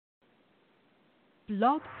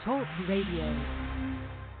Blog Talk Radio.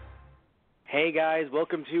 Hey guys,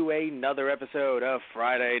 welcome to another episode of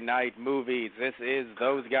Friday Night Movies. This is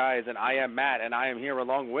Those Guys, and I am Matt, and I am here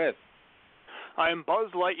along with... I am Buzz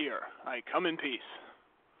Lightyear. I come in peace.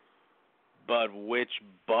 But which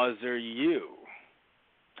Buzz are you?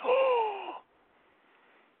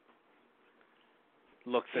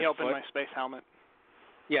 Looks He opened my space helmet.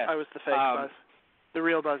 Yes. I was the fake Buzz. The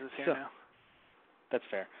real Buzz is here now. That's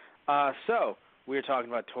fair. So, we're talking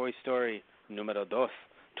about Toy Story número dos.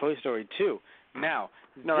 Toy Story 2. Now,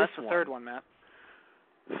 no, that's the third one, Matt.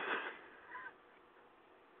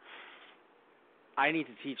 I need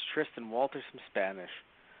to teach Tristan Walter some Spanish.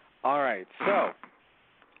 All right, so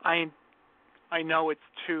I know it's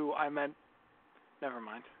 2. I meant. Never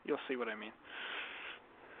mind. You'll see what I mean.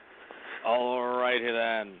 All righty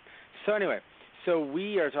then. So anyway,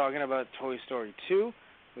 we are talking about Toy Story 2,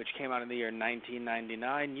 which came out in the year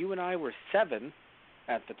 1999. You and I were 7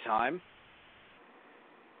 at the time.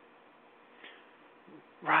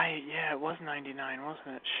 Right, yeah, it was 99, wasn't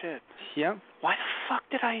it? Shit. Yeah. Why the fuck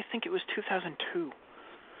did I think it was 2002?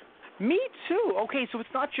 Me too. Okay, so it's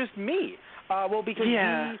not just me.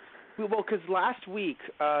 Because last week,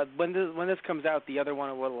 when this comes out, the other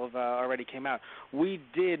one will have already came out. We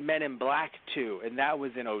did Men in Black 2, and that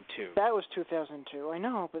was in 2002. That was 2002. I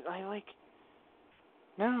know, but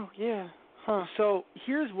No, yeah. Huh. So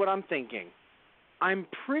here's what I'm thinking. I'm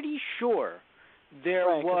pretty sure there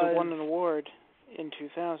was... it won an award in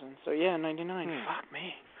 2000. So yeah, 99. Fuck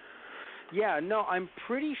me. Yeah, no, I'm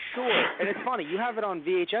pretty sure. And it's funny, you have it on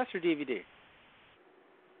VHS or DVD?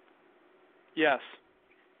 Yes.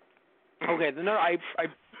 Okay, no, I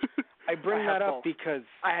bring that up both. because...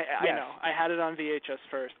 I know. I had it on VHS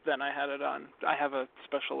first, then I have a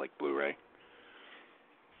special, Blu-ray.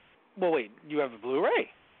 Well, wait, you have a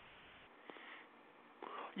Blu-ray?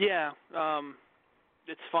 Yeah,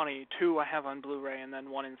 it's funny. 2 I have on Blu-ray, and then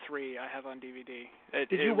 1 and 3 I have on DVD.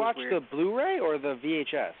 Did you watch the Blu-ray or the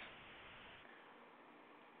VHS?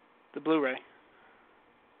 The Blu-ray.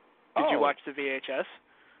 Did you watch the VHS?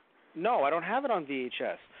 No, I don't have it on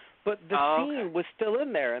VHS. But the scene was still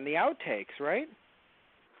in there in the outtakes, right?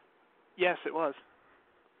 Yes, it was.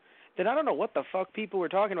 Then I don't know what the fuck people were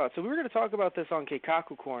talking about. So we were going to talk about this on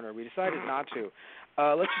Keikaku Corner. We decided not to.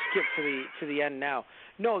 Let's just skip to the end now.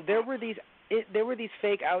 No, there were these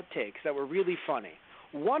fake outtakes that were really funny.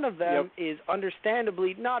 One of them is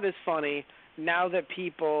understandably not as funny now that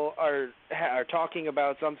people are talking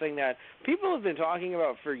about something that people have been talking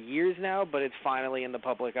about for years now, but it's finally in the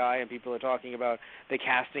public eye, and people are talking about the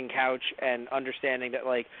casting couch and understanding that,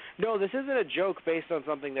 no, this isn't a joke based on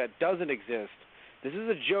something that doesn't exist. This is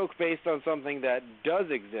a joke based on something that does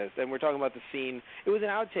exist, and we're talking about the scene. It was an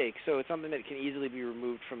outtake, so it's something that can easily be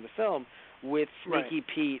removed from the film with Sneaky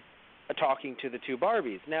Pete talking to the 2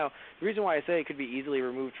 Barbies. Now, the reason why I say it could be easily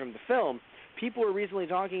removed from the film, people were recently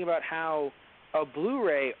talking about how a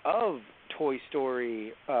Blu-ray of Toy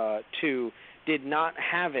Story 2 did not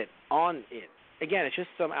have it on it. Again, it's just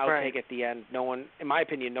some outtake at the end. No one, in my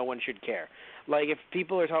opinion, no one should care. If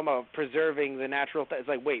people are talking about preserving the natural, it's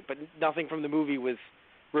wait, but nothing from the movie was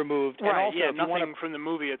removed. Right, and also, yeah, nothing from the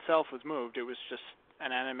movie itself was moved. It was just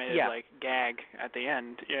an animated, gag at the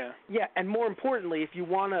end, yeah. Yeah, and more importantly, if you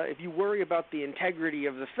worry about the integrity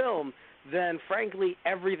of the film, then frankly,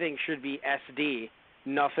 everything should be SD.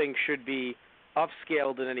 Nothing should be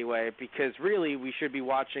upscaled in any way, because really, we should be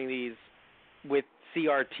watching these with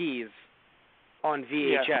CRTs on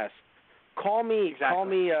VHS. Yeah. Call me,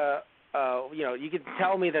 you can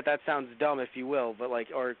tell me that sounds dumb if you will, but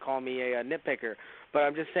or call me a nitpicker. But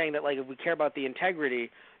I'm just saying that if we care about the integrity,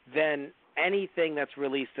 then anything that's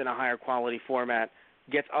released in a higher quality format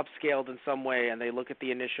gets upscaled in some way, and they look at the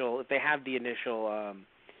initial, if they have the initial,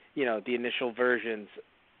 the initial versions,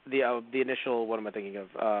 the initial, what am I thinking of?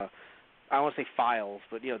 I don't want to say files,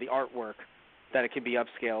 but the artwork, that it can be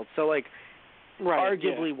upscaled. So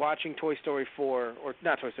arguably watching Toy Story 4, or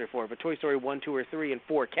not Toy Story 4, but Toy Story 1, 2, or 3 in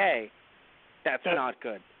 4K, that's not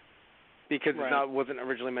good, because it wasn't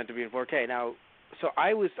originally meant to be in 4K. Now, so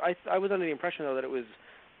I was under the impression though that it was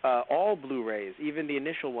all Blu-rays, even the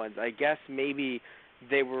initial ones. I guess maybe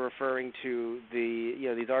they were referring to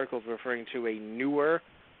these articles were referring to a newer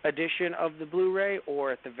edition of the Blu-ray,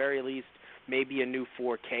 or at the very least maybe a new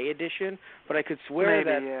 4K edition. But I could swear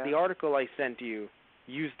that the article I sent you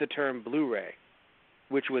used the term Blu-ray,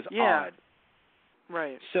 which was odd.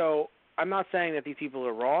 Right. So I'm not saying that these people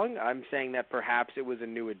are wrong. I'm saying that perhaps it was a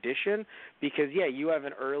new edition, because you have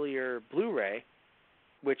an earlier Blu-ray,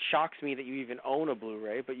 which shocks me that you even own a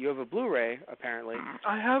Blu-ray, but you have a Blu-ray, apparently.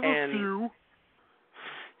 I have a few.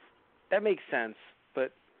 That makes sense,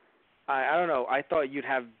 but I don't know. I thought you'd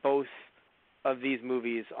have both of these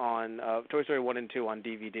movies on Toy Story 1 and 2 on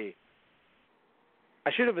DVD.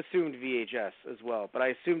 I should have assumed VHS as well, but I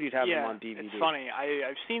assumed you'd have them on DVD. It's funny.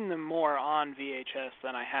 I've seen them more on VHS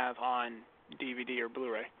than I have on DVD or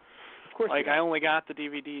Blu-ray. Of course. Like, I only got the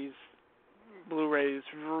DVDs, Blu-rays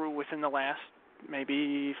within the last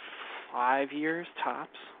maybe 5 years tops.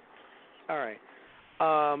 All right.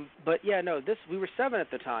 But yeah, no, we were 7 at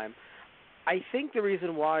the time. I think the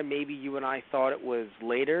reason why maybe you and I thought it was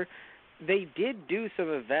later, they did do some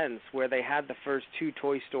events where they had the first 2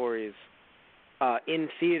 Toy Stories in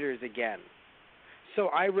theaters again. So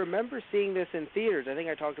I remember seeing this in theaters. I think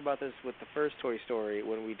I talked about this with the first Toy Story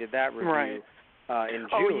when we did that review in June.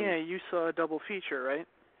 Oh, yeah, you saw a double feature, right?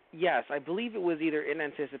 Yes, I believe it was either in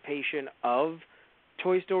anticipation of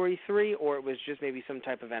Toy Story 3 or it was just maybe some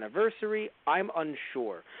type of anniversary. I'm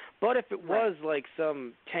unsure. But if it was like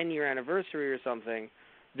some 10-year anniversary or something,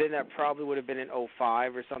 then that probably would have been in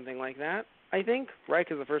 2005 or something like that, I think, right?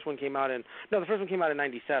 Because the first one came out in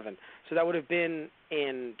 97. So that would have been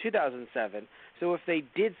in 2007. So if they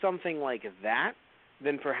did something like that,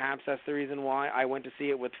 then perhaps that's the reason why I went to see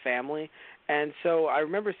it with family. And so I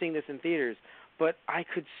remember seeing this in theaters, but I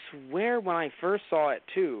could swear when I first saw it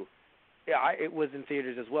too, it was in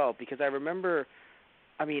theaters as well, because I remember,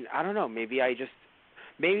 I don't know, maybe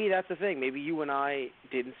that's the thing. Maybe you and I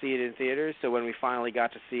didn't see it in theaters, so when we finally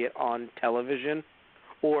got to see it on television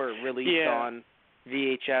or released on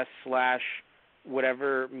VHS /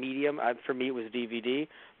 whatever medium, for me it was DVD,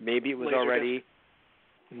 maybe it was Laserdisc. already...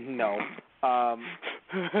 No.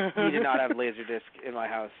 We did not have Laserdisc in my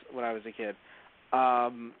house when I was a kid.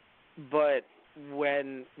 But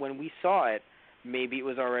when we saw it, maybe it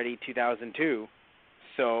was already 2002,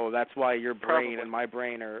 so that's why your brain and my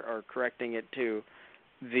brain are correcting it to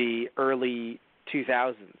the early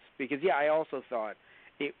 2000s. Because, yeah, I also thought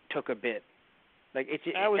it took a bit. Like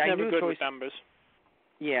I was never good with numbers.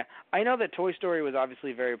 Yeah, I know that Toy Story was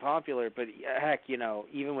obviously very popular, but heck,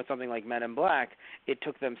 even with something like Men in Black, it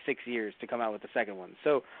took them 6 years to come out with the second one.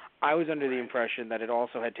 So I was under the impression that it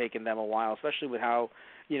also had taken them a while, especially with how,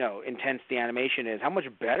 intense the animation is, how much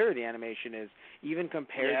better the animation is, even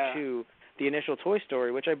compared to the initial Toy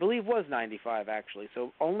Story, which I believe was 95, actually.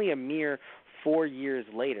 So only a mere 4 years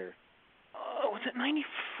later. Was it 95?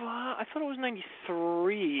 I thought it was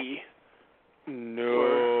 93.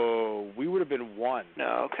 No, we would have been 1.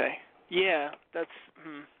 No, okay. Yeah, that's,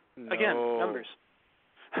 again, numbers.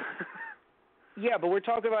 Yeah, but we're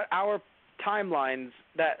talking about our timelines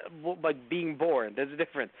that, like, being born. There's a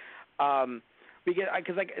difference.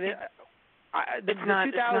 Because it's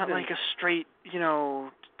not like a straight,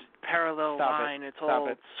 parallel line. It's all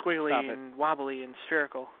squiggly and wobbly and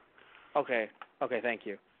spherical. Okay, thank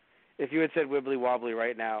you. If you had said wibbly wobbly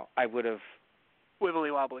right now, I would have...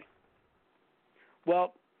 Wibbly wobbly.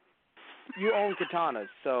 Well, you own katanas,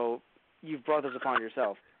 so you've brought this upon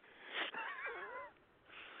yourself.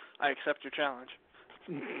 I accept your challenge.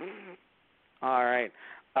 All right.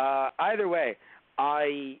 Either way,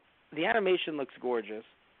 the animation looks gorgeous,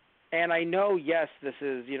 and I know, yes, this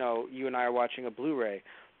is, you and I are watching a Blu-ray,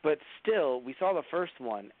 but still, we saw the first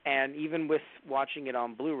one, and even with watching it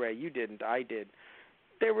on Blu-ray, you didn't, I did.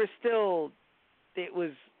 There was still, it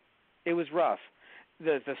was rough.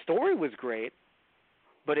 The story was great,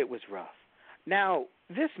 but it was rough. Now,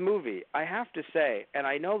 this movie, I have to say, and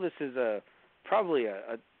I know this is probably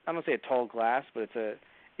I don't want to say a tall glass, but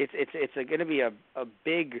it's going to be a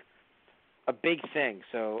big thing.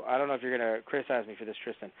 So I don't know if you're going to criticize me for this,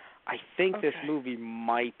 Tristan. I think this movie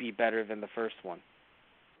might be better than the first one.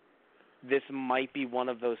 This might be one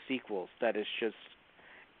of those sequels that is just,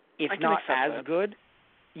 if not as good,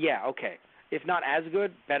 if not as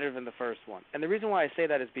good, better than the first one. And the reason why I say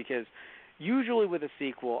that is because usually with a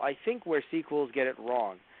sequel, I think where sequels get it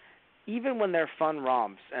wrong, even when they're fun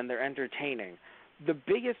romps and they're entertaining, the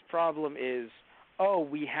biggest problem is,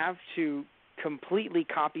 we have to completely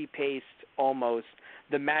copy-paste almost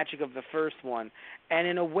the magic of the first one. And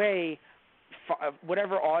in a way,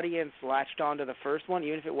 whatever audience latched onto the first one,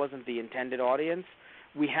 even if it wasn't the intended audience,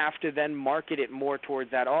 we have to then market it more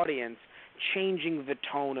towards that audience, changing the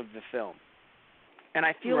tone of the film. And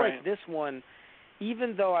I feel like this one,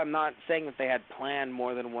 even though I'm not saying that they had planned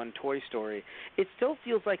more than one Toy Story, it still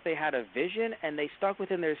feels like they had a vision and they stuck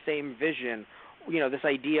within their same vision, this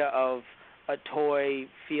idea of a toy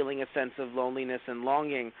feeling a sense of loneliness and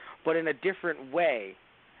longing, but in a different way,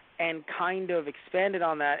 and kind of expanded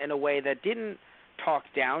on that in a way that didn't talk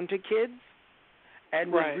down to kids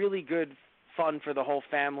and was really good fun for the whole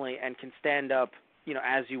family and can stand up,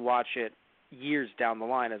 as you watch it years down the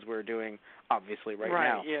line, as we're doing obviously right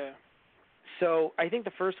now. Yeah. So I think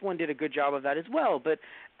the first one did a good job of that as well, but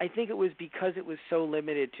I think it was because it was so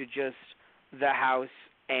limited to just the house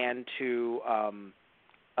and to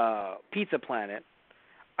Pizza Planet.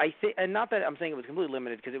 I think, and not that I'm saying it was completely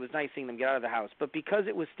limited, because it was nice seeing them get out of the house, but because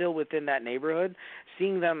it was still within that neighborhood,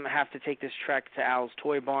 seeing them have to take this trek to Al's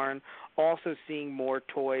Toy Barn, also seeing more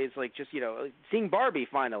toys, like just, seeing Barbie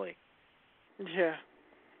finally. Yeah.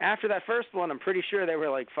 After that first one, I'm pretty sure they were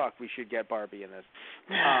like, fuck, we should get Barbie in this.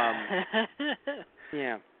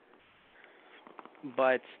 Yeah.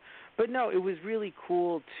 But no, it was really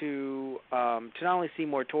cool to not only see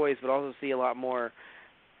more toys, but also see a lot more,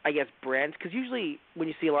 I guess, brands. Because usually when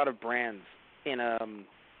you see a lot of brands in a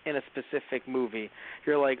specific movie,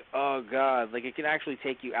 you're like, oh god, like it can actually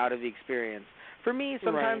take you out of the experience. For me,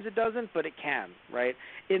 sometimes it doesn't, but it can, right?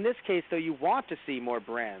 In this case, though, you want to see more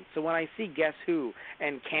brands. So when I see Guess Who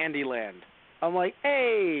and Candyland, I'm like,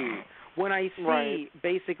 hey. When I see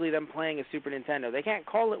basically them playing a Super Nintendo, they can't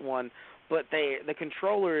call it one, but the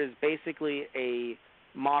controller is basically a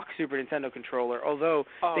mock Super Nintendo controller, although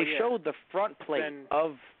they showed the front plate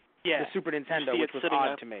of the Super Nintendo, which was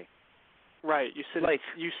odd to me. Right, you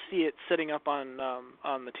see it sitting up on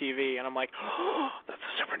the TV, and I'm like, oh, that's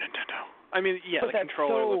a Super Nintendo. I mean, the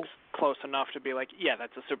controller looks close enough to be like, yeah,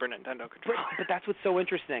 that's a Super Nintendo controller. But that's what's so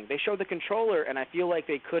interesting. They showed the controller, and I feel like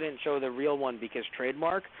they couldn't show the real one because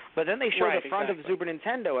trademark, but then they showed the front of the Super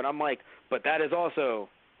Nintendo, and I'm like, but that is also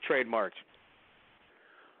trademarked.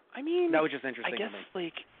 I mean, that was just interesting I guess, to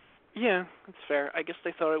me. Yeah, that's fair. I guess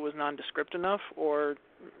they thought it was nondescript enough, or,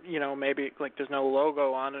 maybe, like, there's no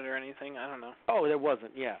logo on it or anything. I don't know. Oh, there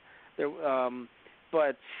wasn't, yeah.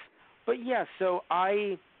 But yeah, so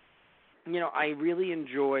I really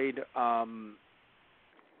enjoyed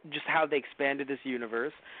just how they expanded this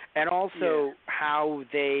universe, and also how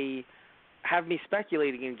they have me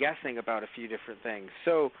speculating and guessing about a few different things.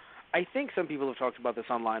 So I think some people have talked about this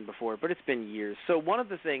online before, but it's been years. So one of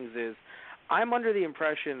the things is, I'm under the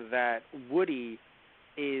impression that Woody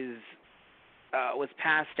was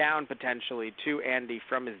passed down potentially to Andy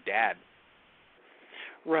from his dad.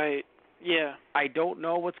 Right, yeah. I don't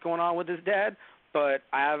know what's going on with his dad, but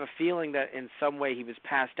I have a feeling that in some way he was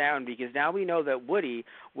passed down, because now we know that Woody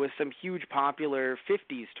was some huge popular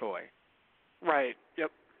 50s toy. Right,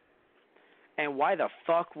 yep. And why the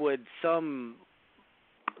fuck would some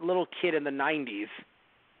little kid in the 90s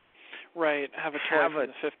have a toy from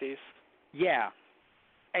the 50s? Yeah.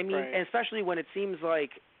 I mean, and especially when it seems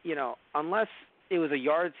like, unless it was a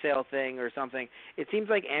yard sale thing or something, it seems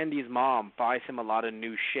like Andy's mom buys him a lot of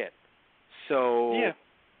new shit. So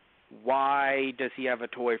why does he have a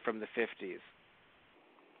toy from the 50s?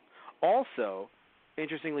 Also,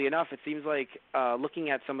 interestingly enough, it seems like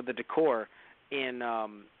looking at some of the decor in,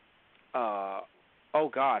 oh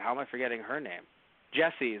God, how am I forgetting her name?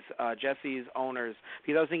 Jesse's owner's,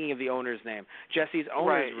 because I was thinking of the owner's name. Jesse's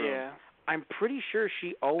owner's room. Yeah. I'm pretty sure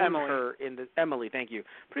she owned her in the Emily. Thank you.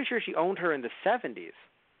 Pretty sure she owned her in the 70s.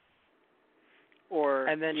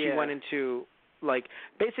 And then she went into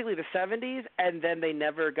basically the 70s, and then they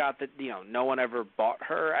never got no one ever bought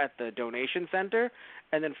her at the donation center,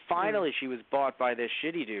 and then finally she was bought by this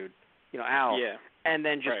shitty dude, Al. Yeah. And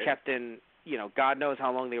then just kept in, God knows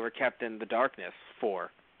how long they were kept in the darkness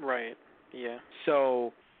for. Right. Yeah.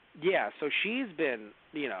 So she's been,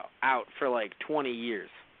 out for 20 years.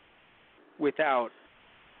 Without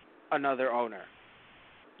another owner.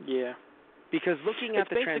 Yeah. Because looking at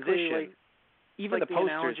the transition, even the posters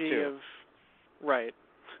analogy too. Right.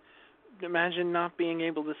 Imagine not being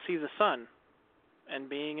able to see the sun and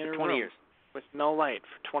being in a 20 room years. with no light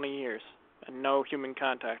for 20 years and no human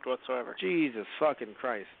contact whatsoever. Jesus fucking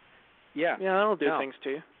Christ. Yeah. Yeah, that'll do things to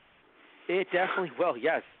you. It definitely will,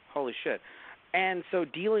 yes. Holy shit. And so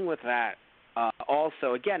dealing with that,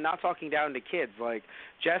 also, again, not talking down to kids,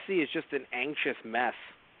 Jesse is just an anxious mess.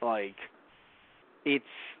 It's,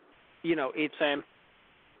 it's... Same.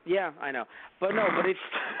 Yeah, I know. But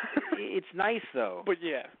it's nice, though. But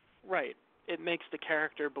yeah, right. It makes the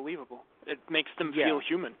character believable. It makes them feel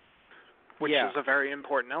human, which is a very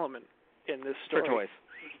important element in this story. For toys.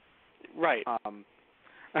 Right.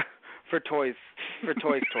 For Toy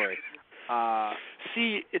Story.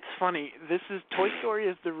 See, it's funny. Toy Story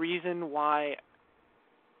is the reason why,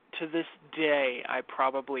 to this day, I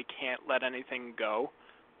probably can't let anything go.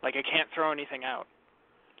 I can't throw anything out.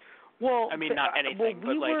 Well, I mean, not anything,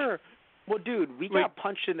 but dude, we got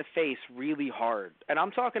punched in the face really hard. And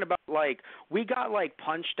I'm talking about, we got,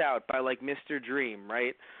 punched out by, Mr. Dream,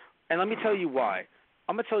 right? And let me tell you why.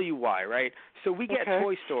 I'm going to tell you why, right? So we get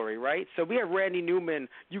Toy Story, right? So we have Randy Newman,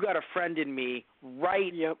 You Got a Friend in Me,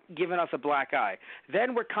 giving us a black eye.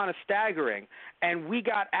 Then we're kind of staggering, and we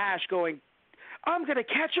got Ash going, I'm gonna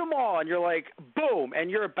catch them all, and you're like, boom, and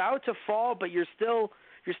you're about to fall, but you're still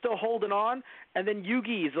holding on, and then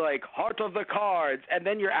Yugi's like, heart of the cards, and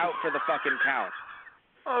then you're out for the fucking count.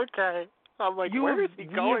 Okay. I'm like, where is he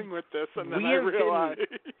going with this? And then I realize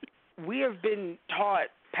we have been taught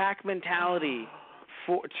pack mentality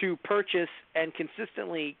to purchase and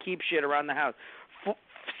consistently keep shit around the house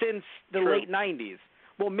since the late 90s.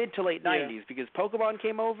 Well, mid to late 90s, because Pokemon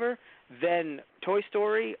came over, then Toy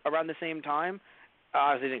Story around the same time.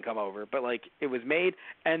 Obviously didn't come over, but like it was made,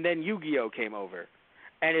 and then Yu-Gi-Oh came over,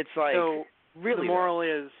 and it's like really.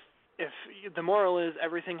 The moral is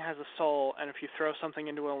everything has a soul, and if you throw something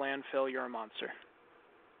into a landfill, you're a monster.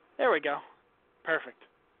 There we go. Perfect.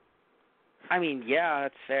 I mean, yeah,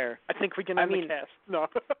 that's fair. I think we can end the cast. No.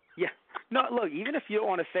 Yeah. No, look, even if you don't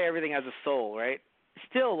want to say everything has a soul, right?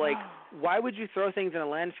 Still, like, why would you throw things in a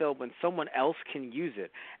landfill when someone else can use it?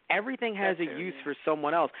 Everything has a use for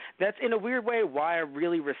someone else. That's, in a weird way, why I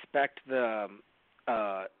really respect the,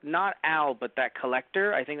 not Al, but that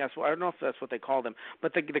collector. I think that's what, I don't know if that's what they called him,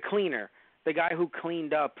 but the cleaner, the guy who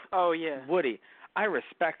cleaned up Woody. I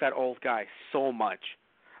respect that old guy so much.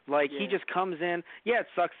 Like, he just comes in. Yeah, it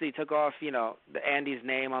sucks that he took off, the Andy's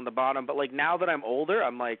name on the bottom, but, like, now that I'm older,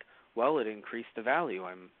 I'm like, well, it increased the value.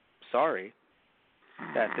 I'm sorry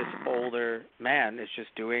that this older man is just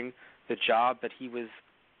doing the job that he was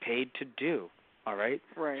paid to do, all right?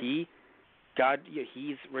 Right. He's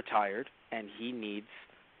retired, and he needs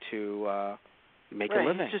to make a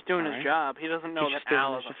living. He's just doing his job. He doesn't know that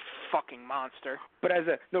Al is a fucking monster. But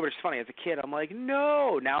but it's funny, as a kid, I'm like,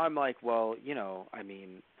 no. Now I'm like, well, I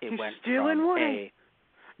mean, it went from a...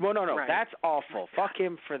 Well, no, right. That's awful. Fuck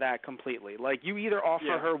him for that completely. Like, you either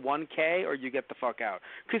offer her $1K or you get the fuck out.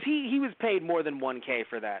 Because he was paid more than $1K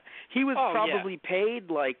for that. He was probably paid,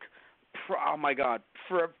 like, oh, my God.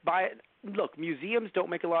 Look, museums don't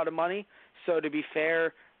make a lot of money, so to be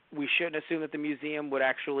fair, we shouldn't assume that the museum would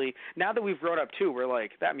actually... Now that we've grown up, too, we're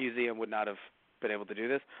like, that museum would not have been able to do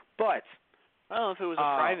this. But... Well, if it was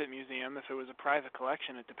a private museum, if it was a private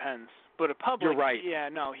collection, it depends. But a public, you're right. Yeah,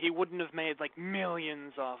 no, he wouldn't have made like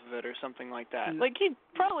millions off of it or something like that. Like he'd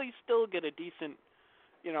probably still get a decent,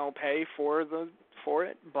 pay for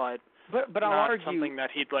it, but I'll argue something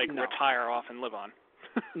that he'd retire off and live on.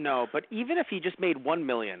 No, but even if he just made $1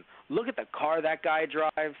 million, look at the car that guy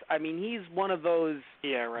drives. I mean, he's one of those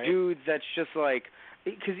dudes that's just like,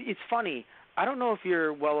 because it's funny. I don't know if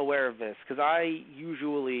you're well aware of this, because I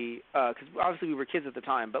usually, because obviously we were kids at the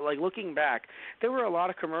time, but like looking back, there were a lot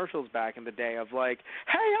of commercials back in the day of like,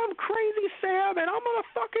 hey, I'm Crazy Sam, and I'm going to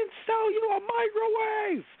fucking sell you a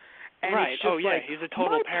microwave. And right. It's just he's a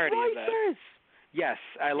total parody of that. Yes,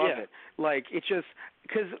 I love it. Like, it's just,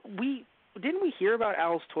 because didn't we hear about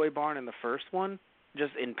Al's Toy Barn in the first one,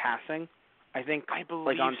 just in passing? I believe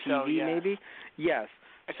like on TV maybe? Yes.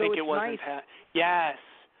 I think it was nice.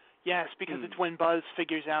 Yes, because it's when Buzz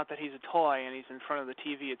figures out that he's a toy and he's in front of the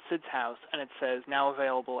TV at Sid's house, and it says, now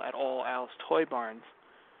available at all Al's Toy Barns.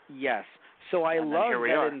 Yes. So I love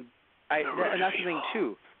that, and that's the thing,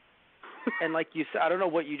 too. And like you said, I don't know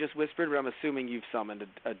what you just whispered, but I'm assuming you've summoned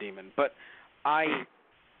a demon. But I'm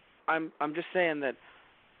just saying that,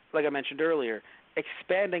 like I mentioned earlier,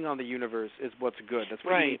 expanding on the universe is what's good. That's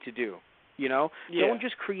what you need to do. Don't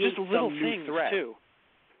just create just little some things, new threat. Too.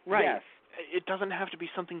 Right. Yes. It doesn't have to be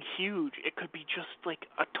something huge. It could be just like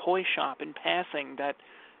a toy shop in passing that,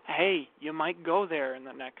 hey, you might go there in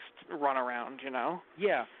the next runaround,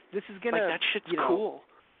 Yeah, this is going to... Like, that shit's cool.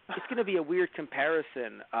 It's going to be a weird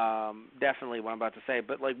comparison, definitely, what I'm about to say,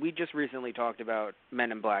 but like we just recently talked about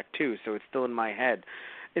Men in Black 2, so it's still in my head.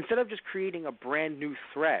 Instead of just creating a brand new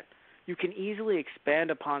threat, you can easily expand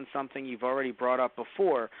upon something you've already brought up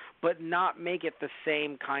before, but not make it the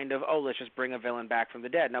same kind of, let's just bring a villain back from the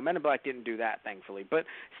dead. Now, Men in Black didn't do that, thankfully, but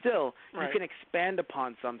still, you can expand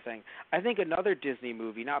upon something. I think another Disney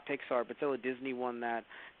movie, not Pixar, but still a Disney one that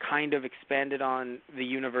kind of expanded on the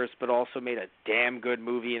universe, but also made a damn good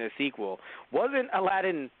movie and a sequel, wasn't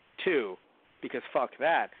Aladdin 2, because fuck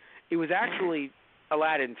that. It was actually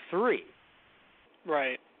Aladdin 3.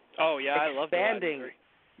 Right. Oh, yeah, I love Aladdin 3.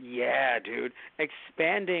 Yeah, dude.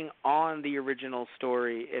 Expanding on the original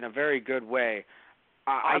story in a very good way.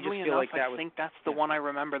 I just feel like that was... I think that's the one I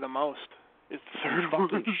remember the most. Is the third one. You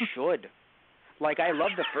fucking should. Like, I love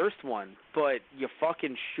the first one, but you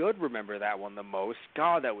fucking should remember that one the most.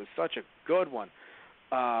 God, that was such a good one.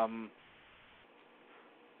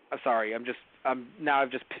 Sorry, I've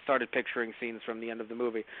just started picturing scenes from the end of the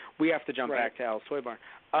movie. We have to jump back to Al's Toy Barn.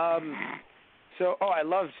 By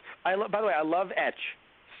the way, I love Etch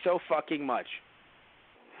so fucking much.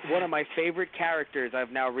 One of my favorite characters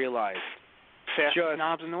I've now realized. Fastest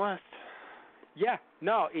knobs in the West. Yeah,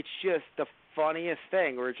 no, it's just the funniest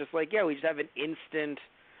thing. Where it's just like, yeah, we just have an instant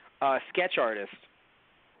sketch artist.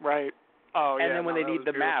 Right. Oh, yeah. And then when no, they that need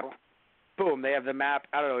was the map, beautiful. boom, they have the map.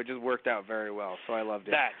 I don't know, it just worked out very well, so I loved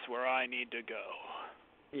it. That's where I need to go.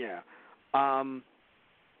 Yeah.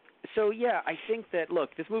 So yeah, I think that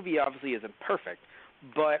look, this movie obviously isn't perfect,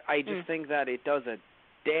 but I just think that it does a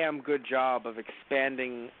damn good job of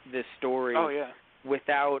expanding this story Oh, yeah.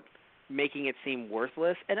 without making it seem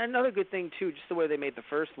worthless. And another good thing too, just the way they made the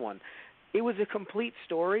first one, it was a complete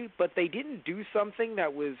story, but they didn't do something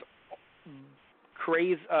that was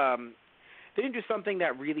crazy. They didn't do something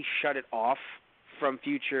that really shut it off from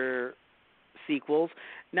future sequels.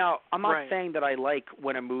 Now, I'm not saying that I like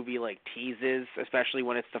when a movie like teases, especially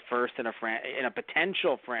when it's the first in a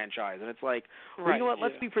potential franchise, and it's like, well, you know what?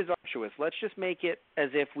 Let's be presumptuous. Let's just make it as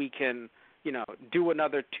if we can, do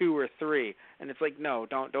another 2 or 3. And it's like, no,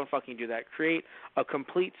 don't fucking do that. Create a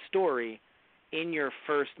complete story in your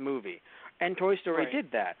first movie. And Toy Story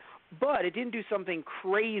did that, but it didn't do something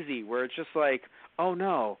crazy where it's just like, oh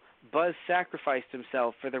no, Buzz sacrificed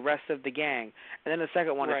himself for the rest of the gang. And then the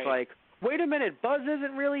second one, it's like, wait a minute, Buzz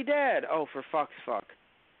isn't really dead. Oh, for fuck's fuck.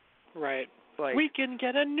 Right. Like, we can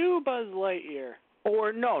get a new Buzz Lightyear.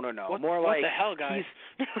 Or no. What like, the hell, guys?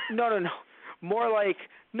 No. More like,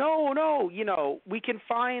 no, we can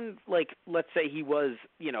find, like, let's say he was,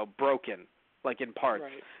 broken, like in parts.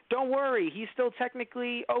 Right. Don't worry, he's still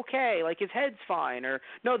technically okay, like his head's fine. Or,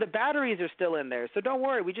 no, the batteries are still in there, so don't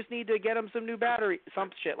worry, we just need to get him some new battery,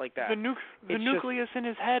 some shit like that. The nucleus in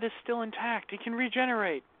his head is still intact. He can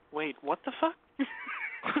regenerate. Wait, what the fuck?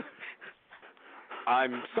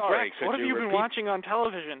 I'm sorry. Rex, what have you been watching on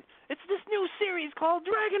television? It's this new series called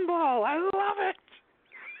Dragon Ball. I love it.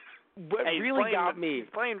 What really got me... He's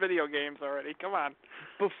playing video games already. Come on.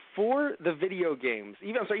 Before the video games,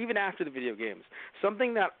 even after the video games,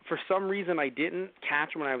 something that for some reason I didn't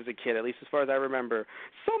catch when I was a kid, at least as far as I remember,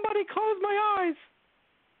 somebody close my eyes!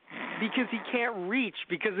 Because he can't reach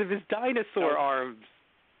because of his dinosaur arms.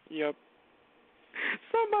 Yep.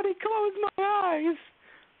 Somebody close my eyes!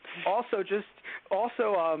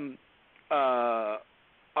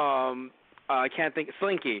 I can't think.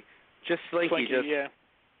 Slinky. Just Slinky. Yeah.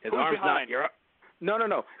 His Who's arm's behind? not.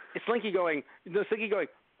 No. It's Slinky going.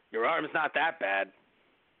 Your arm's not that bad.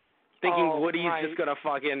 Thinking Woody's just gonna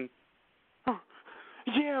fucking.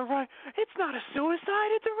 Yeah, right. It's not a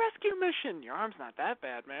suicide. It's a rescue mission. Your arm's not that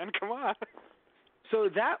bad, man. Come on. So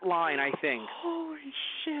that line, I think. Holy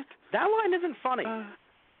shit. That line isn't funny.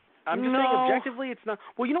 I'm just saying objectively it's not.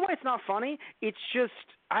 Well, you know why it's not funny? It's just,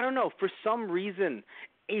 I don't know, for some reason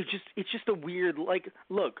it's just a weird, like,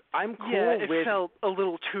 look, I'm cool with... Yeah, it felt a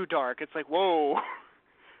little too dark. It's like, whoa.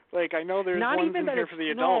 Like, I know there's not ones even in that here it's, for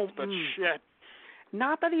the adults, but shit.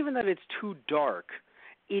 Not that even that it's too dark.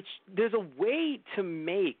 There's a way to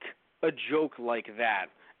make a joke like that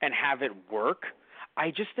and have it work.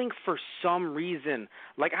 I just think for some reason,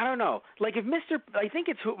 like, I don't know, like if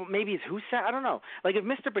who said, I don't know, like if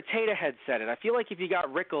Mr. Potato Head said it, I feel like if you got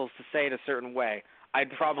Rickles to say it a certain way, I'd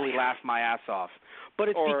probably laugh my ass off. But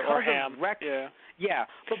it's because Ham. of Rex. Yeah,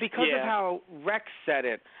 but because of how Rex said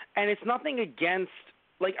it, and it's nothing against,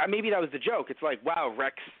 like, maybe that was the joke. It's like, wow,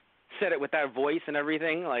 Rex said it with that voice and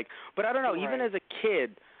everything, like, but I don't know, even as a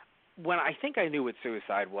kid, when I think I knew what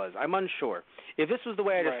suicide was, I'm unsure. If this was the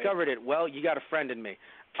way I discovered it, well, you got a friend in me.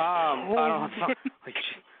 I don't know, like,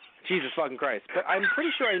 Jesus fucking Christ. But I'm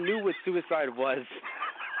pretty sure I knew what suicide was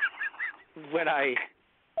when I,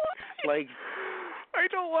 like... I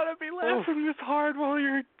don't want to be laughing this hard while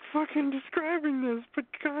you're fucking describing this, but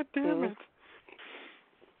god damn it.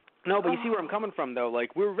 No, but you see where I'm coming from, though.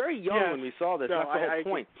 Like, we were very young when we saw this. That's the whole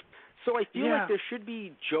point. So I feel like there should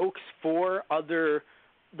be jokes for other...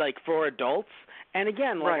 like, for adults. And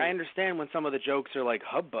again, like, I understand when some of the jokes are like,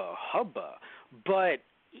 hubba, but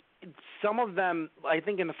some of them, I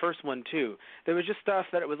think in the first one, too, there was just stuff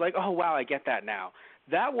that it was like, oh, wow, I get that now.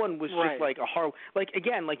 That one was just like a hard, like,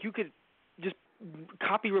 again, like, you could just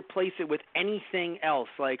replace it with anything else.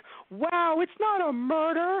 Like, wow, it's not a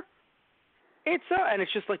murder. And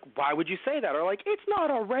it's just like, why would you say that? Or like, it's not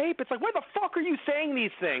a rape. It's like, where the fuck are you saying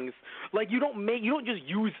these things? Like, you don't just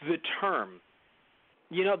use the term.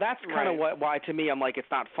 You know, that's kind of why, to me, I'm like,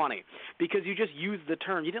 it's not funny. Because you just used the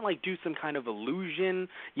term. You didn't, like, do some kind of allusion.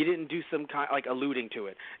 You didn't do some kind, like, alluding to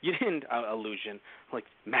it. You didn't, allusion, like,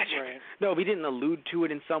 magic. No, we didn't allude to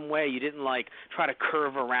it in some way. You didn't, like, try to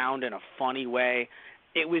curve around in a funny way.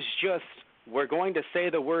 It was just, we're going to say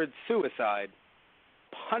the word suicide.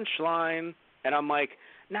 Punchline. And I'm like,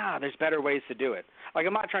 nah, there's better ways to do it. Like,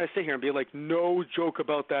 I'm not trying to sit here and be like, no joke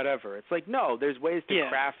about that ever. It's like, no, there's ways to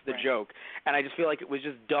craft the joke. And I just feel like it was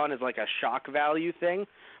just done as like a shock value thing.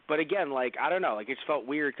 But again, like, I don't know, like it just felt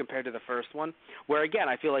weird compared to the first one, where again,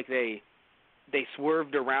 I feel like they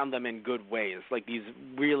swerved around them in good ways, like these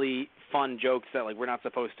really fun jokes that like we're not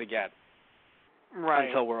supposed to get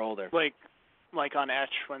until we're older. Like on Etch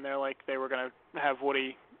when they're like they were gonna have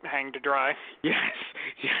Woody hang to dry. Yes.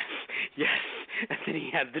 And then he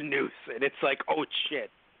had the noose, and it's like, oh shit.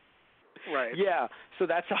 Right. Yeah. So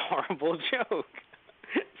that's a horrible joke.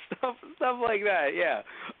 stuff like that. Yeah.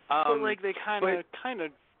 But like they kind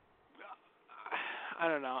of. I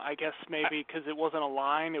don't know. I guess maybe because it wasn't a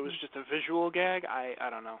line, it was just a visual gag. I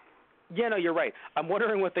don't know. Yeah, no, you're right. I'm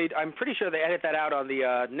wondering what they. I'm pretty sure they edit that out on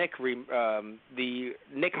the Nick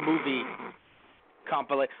movie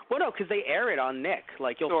compilation. Well, no, because they air it on Nick.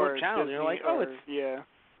 Like you'll flip channels, and you're like, oh, it's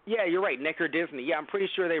yeah, you're right. Nick or Disney. Yeah, I'm pretty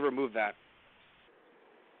sure they removed that.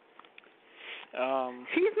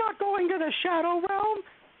 He's not going to the Shadow Realm.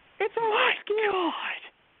 It's a rescue. God.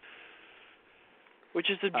 Which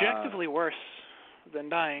is objectively worse than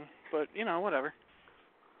dying, but whatever.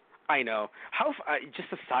 I know.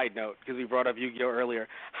 Just a side note, because we brought up Yu-Gi-Oh earlier.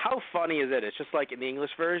 How funny is it? It's just like in the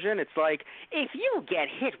English version, it's like, if you get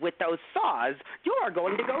hit with those saws, you are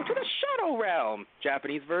going to go to the Shadow Realm.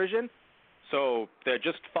 Japanese version. So they're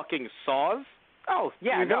just fucking saws? Oh,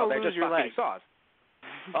 yeah, no, they're just fucking saws.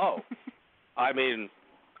 Oh, I mean,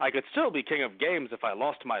 I could still be king of games if I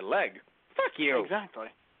lost my leg. Fuck you. Exactly.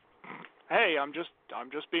 Hey, I'm just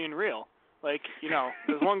being real. Like,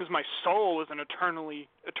 as long as my soul isn't eternally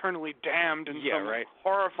damned in some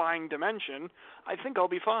horrifying dimension, I think I'll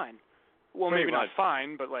be fine. Well, maybe not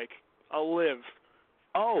fine, but, like, I'll live.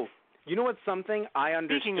 Oh, you know what's something I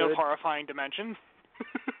understood? Speaking of horrifying dimension.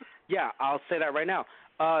 Yeah, I'll say that right now.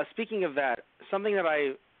 Speaking of that, something that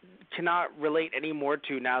I cannot relate any more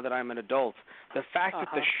to now that I'm an adult, the fact that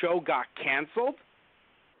the show got canceled.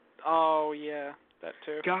 Oh, yeah, that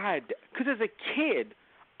too. God, because as a kid,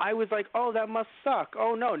 I was like, oh, that must suck.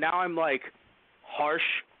 Oh, no, now I'm like,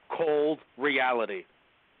 harsh, cold reality.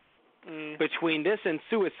 Between this and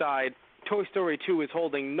Suicide, Toy Story 2 is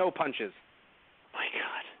holding no punches. My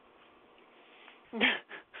God.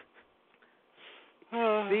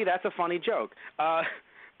 See, that's a funny joke. But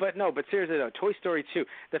seriously though, Toy Story 2,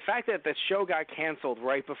 the fact that the show got canceled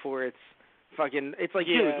right before it's like, dude,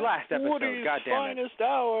 last episode, Woody's goddamn it. finest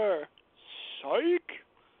hour. Psych.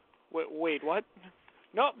 Wait, what?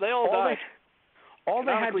 No, they all died. All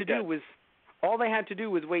they had to do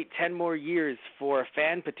was wait 10 more years for a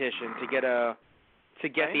fan petition to get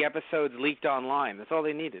the episodes leaked online. That's all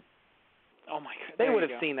they needed. Oh my God. They would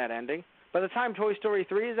have seen that ending. By the time Toy Story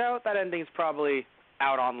 3 is out, that ending's probably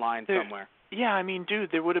out online somewhere. Yeah, I mean,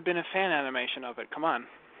 dude, there would have been a fan animation of it. Come on.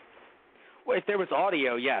 Well, if there was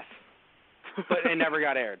audio, yes. But it never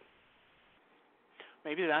got aired.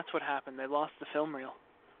 Maybe that's what happened. They lost the film reel.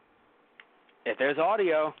 If there's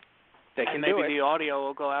audio, they can do it. Maybe the audio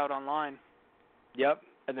will go out online. Yep,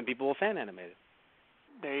 and then people will fan animate it.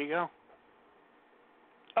 There you go.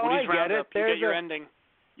 Oh, Woody's I get Roundup. it. You get your ending.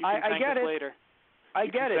 You can thank us later. I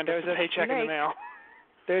get it. There's a paycheck snake. in the mail.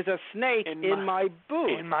 There's a snake in my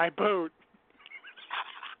boot. In my boot.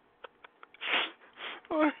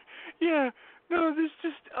 Yeah. No, this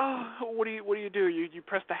just. Oh, what do you do? You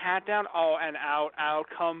press the hat down. Oh, and out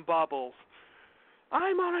come bubbles.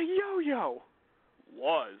 I'm on a yo-yo.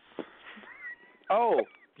 Was. Oh,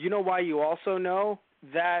 you know why you also know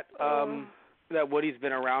that that Woody's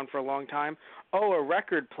been around for a long time? Oh, a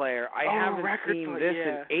record player. I haven't seen this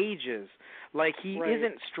in ages. Like, he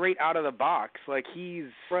isn't straight out of the box. Like,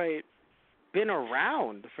 he's been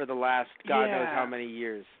around for the last God knows how many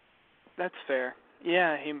years. That's fair.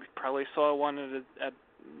 Yeah, he probably saw one at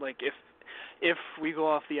like, if we go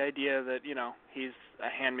off the idea that, he's a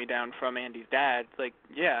hand-me-down from Andy's dad, like,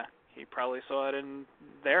 yeah, he probably saw it in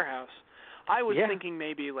their house. I was thinking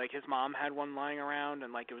maybe, like, his mom had one lying around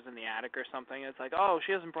and, like, it was in the attic or something. It's like, oh,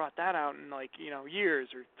 she hasn't brought that out in, like,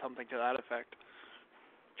 years or something to that effect.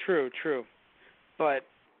 True. But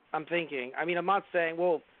I'm thinking, I mean, I'm not saying,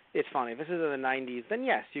 well, it's funny. If this is in the 90s, then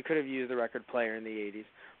yes, you could have used the record player in the 80s.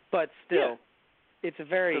 But still, it's a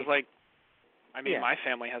very... Because, like, I mean, my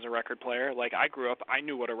family has a record player. Like, I grew up, I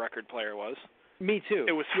knew what a record player was. Me too.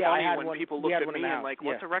 It was funny when people looked at me and, like,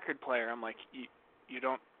 what's a record player? I'm like, you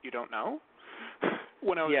don't know?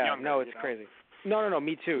 When I was younger. No, it's crazy. No,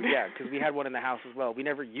 me too, yeah, because we had one in the house as well. We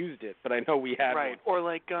never used it, but I know we had one. Right, or,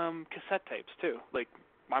 like, cassette tapes, too. Like,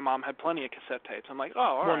 my mom had plenty of cassette tapes. I'm like, oh,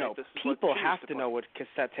 all right. No, people have to know what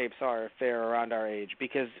cassette tapes are if they're around our age,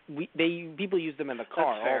 because people use them in the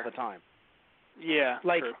car all the time. Yeah,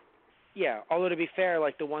 Like, true. yeah. Although to be fair,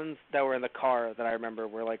 like the ones that were in the car that I remember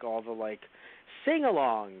were like all the like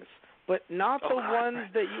sing-alongs, but not the ones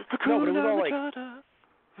that you. No, but it was all like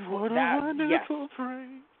what that. a wonderful Yes.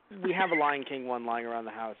 phrase. We have a Lion King one lying around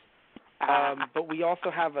the house. But we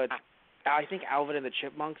also have I think Alvin and the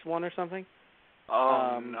Chipmunks one or something.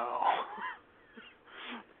 Oh no.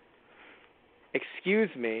 Excuse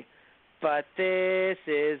me, but this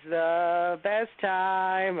is the best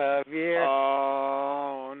time of year.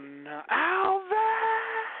 Oh no,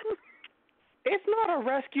 Alvin! It's not a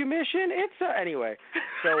rescue mission. It's anyway.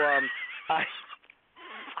 So I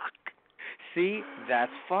see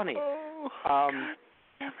that's funny.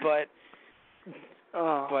 But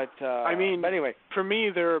I mean, but anyway, for me,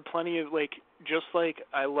 there are plenty of like, just like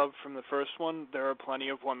I loved from the first one, there are plenty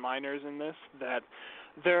of one-liners in this that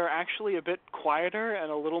they're actually a bit quieter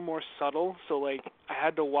and a little more subtle. So like, I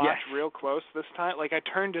had to watch real close this time. Like, I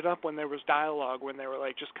turned it up when there was dialogue, when they were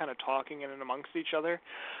like just kind of talking in and amongst each other,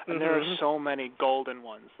 and there are so many golden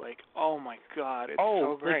ones. Like, oh my God, it's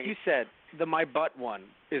so great. Like you said, the my butt one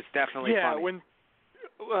is definitely funny. Yeah, when.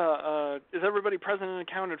 Is everybody present and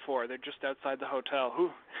accounted for? They're just outside the hotel.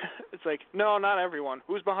 Who? It's like, no, not everyone.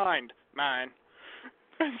 Who's behind? Mine.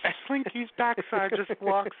 And Slinky's backside just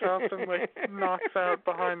walks up and like knocks out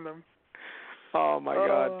behind them. Oh my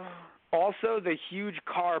God. Also, the huge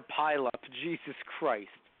car pileup. Jesus Christ.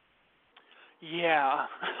 Yeah.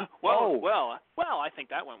 Well, I think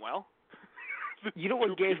that went well. You know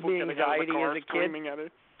what gave me anxiety as a kid? At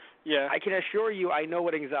it. Yeah. I can assure you, I know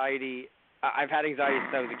what anxiety. I've had anxiety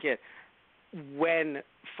since I was a kid.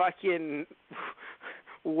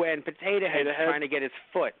 When Potato Head is trying to get his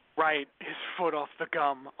foot. Right, his foot off the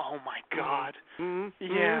gum. Oh my God.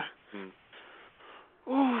 Yeah.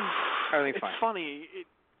 It's fine. funny.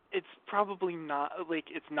 It's probably not like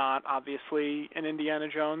it's not obviously an Indiana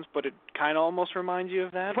Jones, but it kind of almost reminds you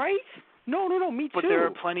of that. Right? No, me too. But there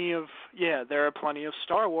are plenty of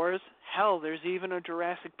Star Wars. Hell, there's even a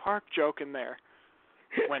Jurassic Park joke in there.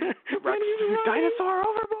 When Rex dinosaur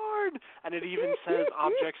overboard, and it even says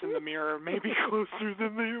objects in the mirror may be closer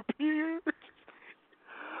than they appear.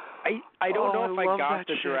 I don't know if I got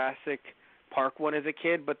the shit. Jurassic Park one as a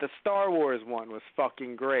kid, but the Star Wars one was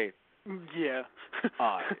fucking great. Yeah.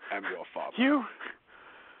 I am your father. You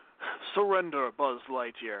surrender, Buzz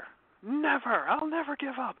Lightyear. Never. I'll never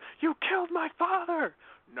give up. You killed my father.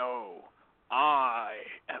 No, I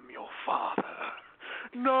am your father.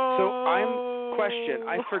 No. So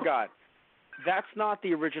I forgot. That's not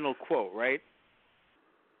the original quote, right?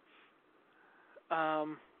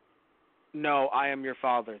 No, I am your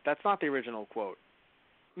father. That's not the original quote.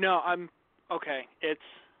 No, okay. It's.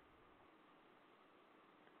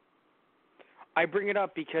 I bring it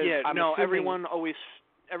up because assuming... everyone always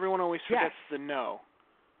forgets the no.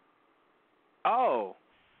 Oh,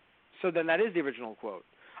 so then that is the original quote.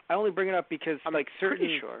 I only bring it up because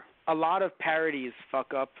pretty sure a lot of parodies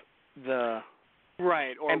fuck up the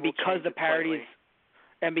right, and because the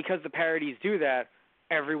parodies do that,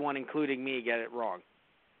 everyone, including me, get it wrong.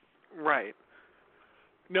 Right.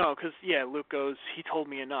 No, because Luke goes, he told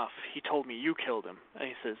me enough. He told me you killed him, and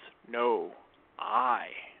he says, no, I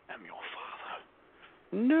am your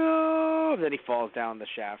father. No. Then he falls down the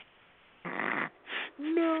shaft.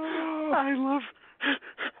 No. I love.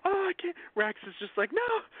 Oh, I can't. Rex is just like,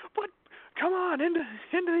 no, but come on into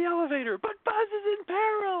the elevator. But Buzz is in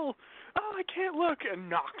peril. Oh, I can't look, and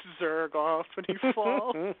knocks Zurg off, and he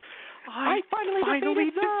falls. I finally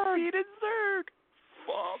defeated Zurg.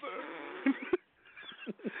 Father.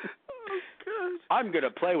 Oh, God. I'm gonna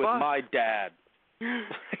play with my dad.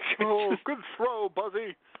 Oh, good throw,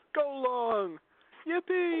 Buzzy. Go long.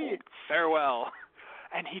 Yippee. Farewell.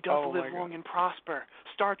 And he does live long and prosper.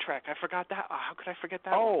 Star Trek. I forgot that. Oh, how could I forget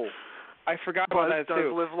that? Oh, I forgot about that too. Buzz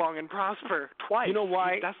does live long and prosper twice. You know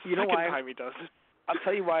why? That's the second time he does it. I'll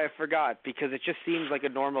tell you why I forgot. Because it just seems like a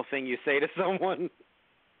normal thing you say to someone.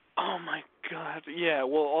 Oh my God. Yeah.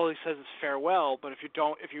 Well, all he says is farewell. But if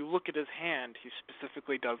you look at his hand, he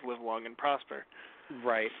specifically does live long and prosper.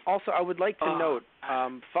 Right. Also, I would like to note,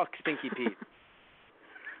 fuck Stinky Pete.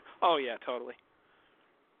 Oh yeah, totally.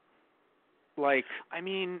 Like, I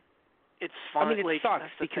mean, it's fun. I mean, it sucks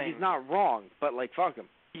because he's not wrong, but like, fuck him.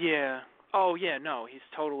 Yeah. Oh yeah, no, he's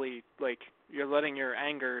totally like you're letting your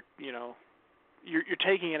anger, you're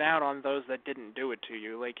taking it out on those that didn't do it to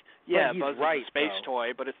you. Like, yeah, Buzz is a space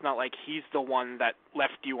toy, but it's not like he's the one that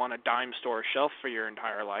left you on a dime store shelf for your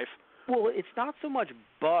entire life. Well, it's not so much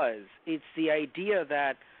Buzz. It's the idea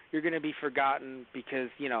that you're going to be forgotten because,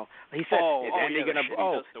 he said, is Andy going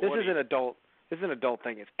to... this is an adult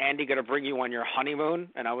thing. Is Andy going to bring you on your honeymoon?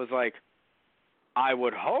 And I was like, I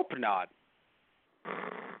would hope not.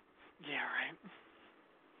 Yeah, right.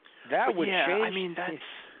 That But would yeah, change. I mean, that's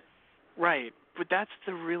right. But that's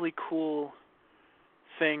the really cool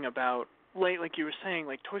thing about, like you were saying,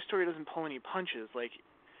 like Toy Story doesn't pull any punches. Like,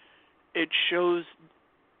 it shows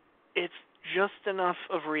it's just enough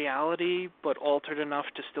of reality, but altered enough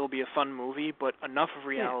to still be a fun movie, but enough of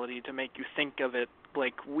reality to make you think of it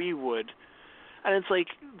like we would. And it's like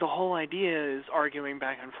the whole idea is arguing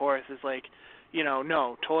back and forth is like,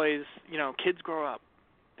 no, toys, kids grow up.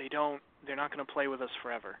 They're not going to play with us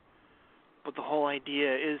forever. But the whole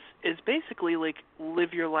idea is basically like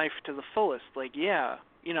live your life to the fullest. Like, yeah,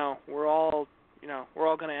 we're all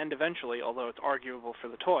going to end eventually, although it's arguable for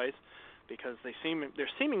the toys because they're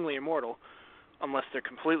seemingly immortal unless they're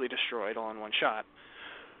completely destroyed all in one shot.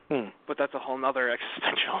 But that's a whole nother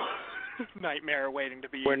existential nightmare waiting to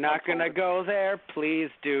be We're not going to unfolded. go there. Please,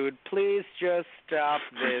 dude. Please just stop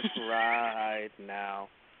this right now.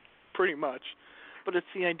 Pretty much. But it's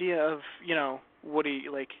the idea of,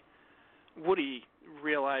 Woody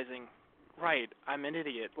realizing, right, I'm an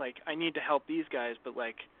idiot. Like, I need to help these guys, but,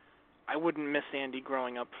 like, I wouldn't miss Andy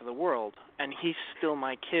growing up for the world. And he's still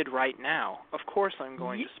my kid right now. Of course I'm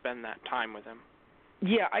going to spend that time with him.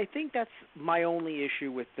 Yeah, I think that's my only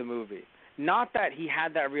issue with the movie. Not that he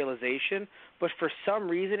had that realization, but for some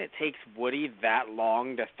reason it takes Woody that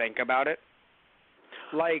long to think about it.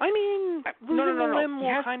 Like, I mean, losing a limb will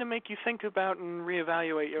has, kind of make you think about and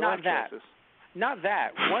reevaluate your not life that. choices. Not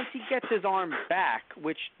that. Once he gets his arm back,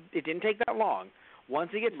 which it didn't take that long, once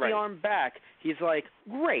he gets the arm back, he's like,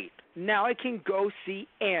 great, now I can go see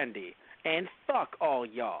Andy, and fuck all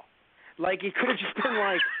y'all. Like, it could have just been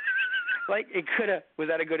like, it could have, was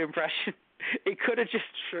that a good impression? It could have just...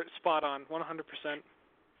 Sure, spot on, 100%.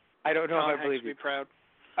 I don't know Tom if I believe Hanks you. be proud.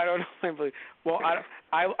 I don't know if I believe. Well,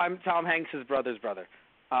 I'm Tom Hanks' brother's brother.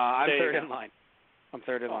 I'm third in line. I'm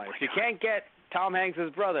third in line. If you can't get Tom Hanks'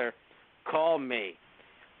 brother, call me.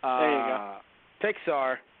 There you go.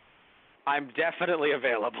 Pixar, I'm definitely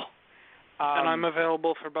available. And I'm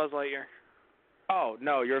available for Buzz Lightyear. Oh,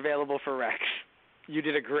 no, you're available for Rex. You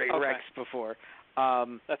did a great Rex before.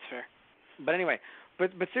 That's fair. But anyway,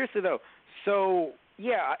 but seriously though, so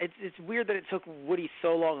yeah, it's weird that it took Woody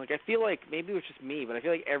so long. Like, I feel like maybe it was just me, but I feel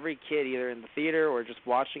like every kid either in the theater or just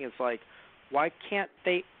watching, it's like, why can't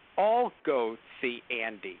they all go see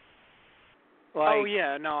Andy? Like, oh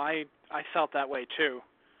yeah, no, I felt that way too.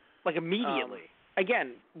 Like, immediately.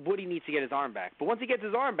 Again, Woody needs to get his arm back, but once he gets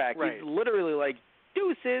his arm back, he's literally like,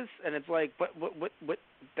 deuces, and it's like, what?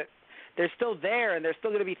 They're still there, and they're still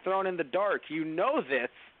going to be thrown in the dark. You know this.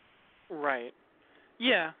 Right.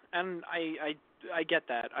 Yeah, and I get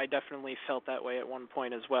that. I definitely felt that way at one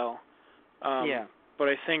point as well. Yeah. But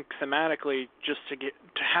I think thematically, just to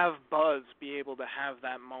have Buzz be able to have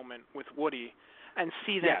that moment with Woody and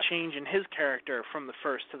see that change in his character from the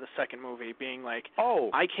first to the second movie, being like,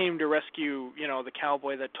 I came to rescue, the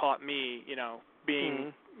cowboy that taught me,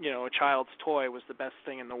 being, a child's toy was the best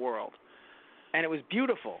thing in the world. And it was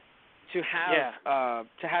beautiful to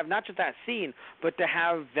have not just that scene, but to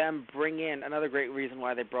have them bring in another great reason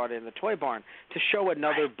why they brought in the Toy Barn, to show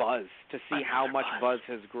another Buzz, to see how much Buzz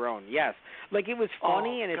has grown. Yes. Like, it was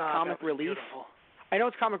funny and it's comic relief. Beautiful. I know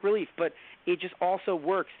it's comic relief, but it just also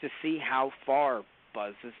works to see how far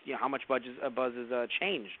Buzz is, how much Buzz has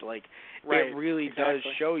changed. Like, it really does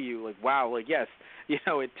show you, like, wow, like, yes,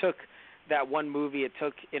 it took that one movie, it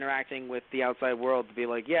took interacting with the outside world to be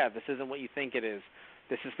like, yeah, this isn't what you think it is.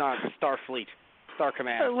 This is not Starfleet, Star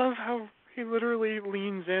Command. I love how he literally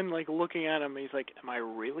leans in, like, looking at him. He's like, am I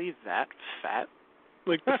really that fat?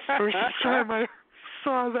 Like, the first time I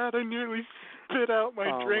saw that, I nearly spit out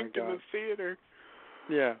my drink in the theater.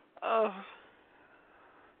 Yeah. Oh.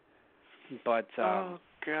 But, oh,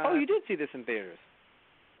 God. Oh, you did see this in theaters?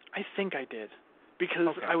 I think I did.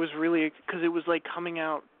 Because I was really, because it was, like, coming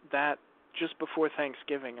out that just before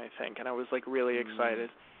Thanksgiving, I think, and I was, like, really excited.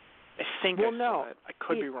 I think I saw it. I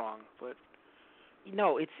could be wrong, but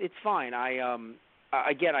no, it's fine. I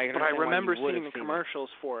But I remember seeing the commercials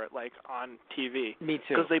for it, like, on TV. Me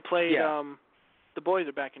too. Because they played The Boys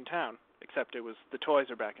Are Back in Town, except it was The Toys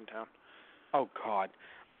Are Back in Town. Oh God.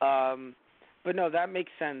 But no, that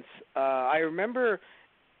makes sense. I remember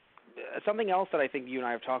something else that I think you and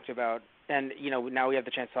I have talked about. And, now we have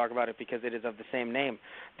the chance to talk about it because it is of the same name.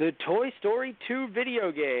 The Toy Story 2 video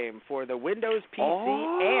game for the Windows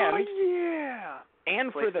PC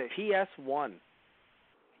and for the PS1.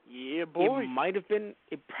 Yeah, boy.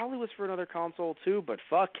 It probably was for another console too, but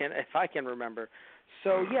if I can remember.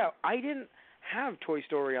 So, yeah, I didn't have Toy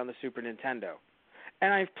Story on the Super Nintendo.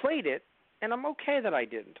 And I've played it, and I'm okay that I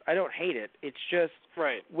didn't. I don't hate it. It's just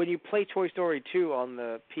Right. when you play Toy Story 2 on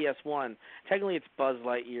the PS1, technically it's Buzz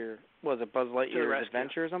Lightyear. Was it Buzz Lightyear's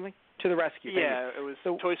Adventure or something? To the Rescue. Yeah, it was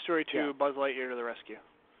Toy Story 2, yeah. Buzz Lightyear to the Rescue.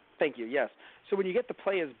 Thank you, yes. So when you get to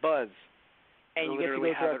play as Buzz, and you get to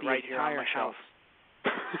go throughout the right here on entire my house.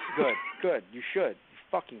 shelf. Good. You should. You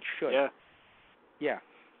fucking should. Yeah. Yeah.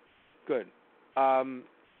 Good.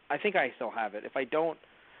 I think I still have it. If I don't,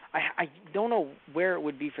 I don't know where it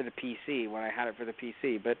would be for the PC when I had it for the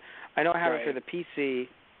PC, but I know I have it for the PC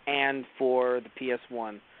and for the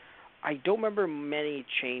PS1. I don't remember many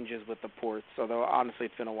changes with the ports, although honestly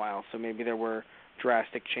it's been a while, so maybe there were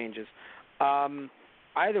drastic changes.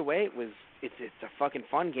 Either way, it's a fucking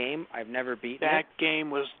fun game. I've never beaten it. That game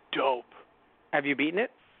was dope. Have you beaten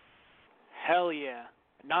it? Hell yeah.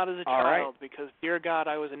 Not as a All child, right. because, dear God,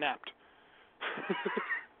 I was inept.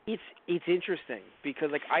 It's interesting because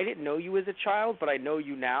like I didn't know you as a child, but I know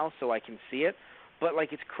you now, so I can see it. But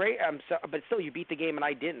like it's crazy. But still, you beat the game and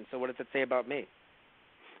I didn't. So what does it say about me?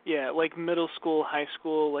 Yeah, like middle school, high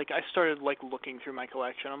school, like I started like looking through my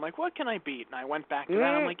collection. I'm like, what can I beat? And I went back to that.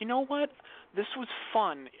 I'm like, you know what? This was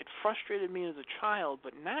fun. It frustrated me as a child,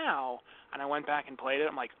 but now, and I went back and played it.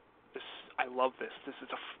 I'm like, I love this.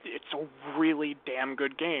 It's a really damn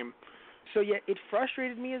good game. So yeah, it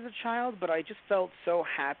frustrated me as a child, but I just felt so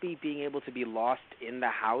happy being able to be lost in the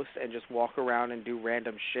house and just walk around and do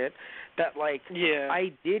random shit that like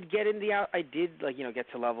I did get in I did like get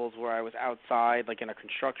to levels where I was outside like in a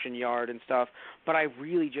construction yard and stuff, but I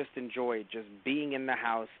really just enjoyed just being in the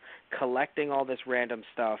house, collecting all this random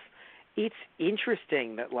stuff. It's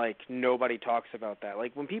interesting that like nobody talks about that.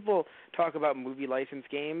 Like when people talk about movie license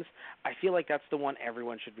games, I feel like that's the one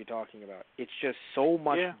everyone should be talking about. It's just so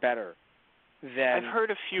much better. I've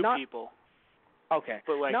heard a few people. Okay.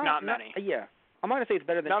 But like not many. Yeah. I'm not going to say it's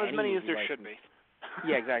better than not any as many as there license. should be.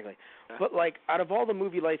 Yeah, exactly. But like out of all the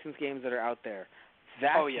movie license games that are out there,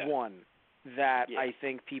 that's one that I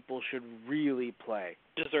think people should really play.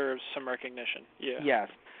 Deserves some recognition. Yeah. Yes.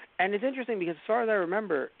 And it's interesting because as far as I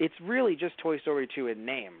remember, it's really just Toy Story 2 in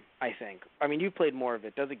name, I think. I mean, you played more of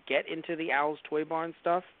it. Does it get into the Al's Toy Barn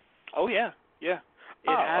stuff? Oh yeah. Yeah. It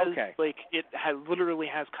has, okay. like, literally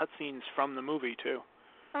has cutscenes from the movie, too.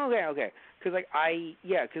 Okay. Because, like,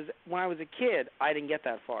 because when I was a kid, I didn't get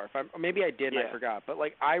that far. Or maybe I did and I forgot. But,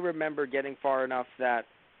 like, I remember getting far enough that,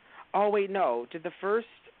 the first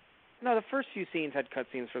few scenes had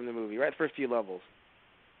cutscenes from the movie, right? The first few levels.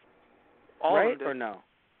 All right? of them did. Or no?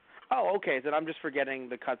 Oh, okay. Then I'm just forgetting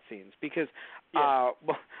the cutscenes. Because,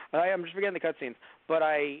 I'm just forgetting the cutscenes. But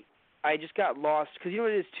I just got lost. Because you know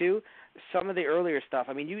what it is, too? Some of the earlier stuff,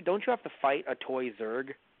 I mean, don't you have to fight a toy Zurg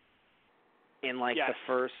in, like, the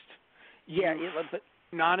first? Yeah, but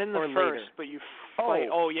not in the first, later. But you fight.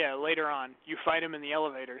 Oh, yeah, later on. You fight him in the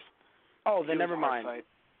elevators. Oh, then never mind.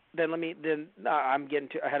 Then I'm getting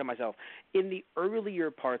ahead of myself. In the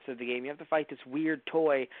earlier parts of the game, you have to fight this weird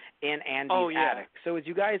toy in Andy's attic. So as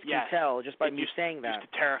you guys can tell, just by me saying that, it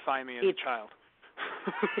used to terrify me as a child.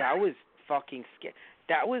 That was fucking scary.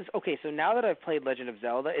 That was okay. So now that I've played Legend of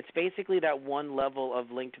Zelda, it's basically that one level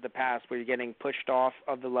of Link to the Past where you're getting pushed off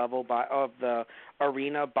of the level of the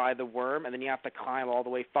arena by the worm, and then you have to climb all the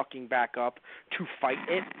way fucking back up to fight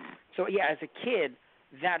it. So yeah, as a kid,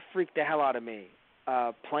 that freaked the hell out of me.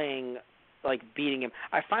 Playing, like beating him.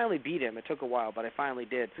 I finally beat him. It took a while, but I finally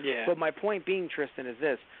did. Yeah. But my point being, Tristan, is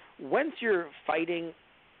this: once you're fighting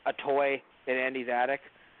a toy in Andy's attic,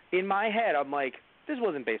 in my head, I'm like, this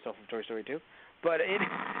wasn't based off of Toy Story 2. But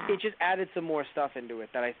it just added some more stuff into it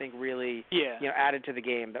that I think really added to the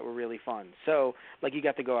game that were really fun. So like you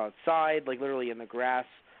got to go outside, like literally in the grass.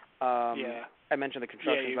 I mentioned the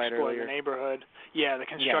construction site earlier. Yeah, you explore the neighborhood. Yeah, the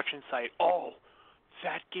construction site. Oh,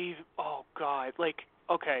 that gave. Oh God, like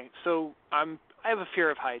okay, so I have a fear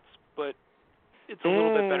of heights, but it's a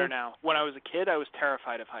little bit better now. When I was a kid, I was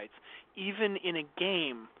terrified of heights. Even in a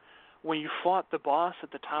game. When you fought the boss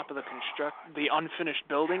at the top of the unfinished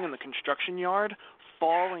building in the construction yard,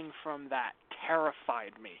 falling from that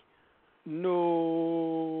terrified me.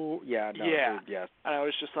 No. Yeah. No. Yeah. Dude, yes. And I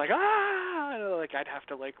was just like, like I'd have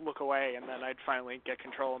to like look away, and then I'd finally get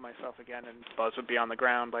control of myself again, and Buzz would be on the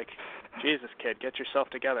ground like, Jesus, kid, get yourself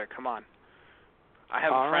together. Come on. I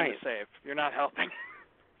have a friend to save. You're not helping.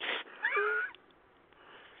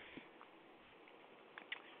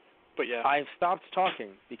 But yeah. I've stopped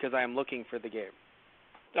talking because I am looking for the game.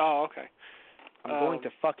 Oh, okay. I'm going to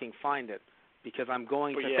fucking find it because I'm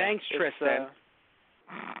going to. Thanks, Tristan.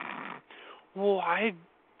 Well,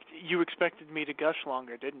 you expected me to gush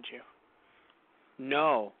longer, didn't you?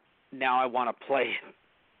 No. Now I want to play it.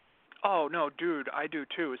 Oh, no, dude, I do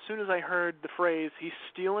too. As soon as I heard the phrase, he's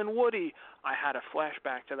stealing Woody, I had a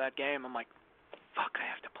flashback to that game. I'm like, fuck, I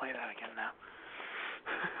have to play that again now.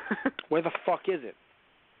 Where the fuck is it?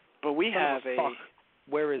 But we have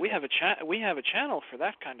Where is we it? have we have a channel for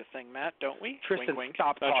that kind of thing, Matt, don't we? Tristan, wink, wink.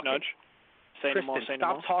 stop nudge, talking. nudge. Say no Tristan, more, say no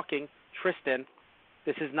stop more. talking. Tristan,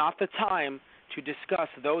 this is not the time to discuss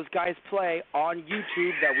those guys play on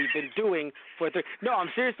YouTube that we've been doing for No, I'm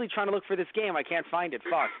seriously trying to look for this game. I can't find it.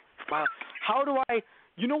 Fuck. How do I...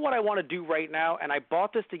 You know what I want to do right now? And I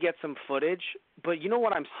bought this to get some footage, but you know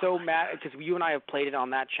what I'm so mad... Because you and I have played it on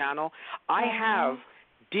that channel. I have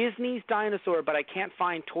Disney's Dinosaur, but I can't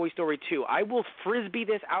find Toy Story 2. I will Frisbee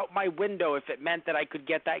this out my window if it meant that I could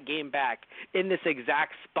get that game back in this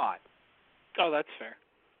exact spot. Oh, that's fair.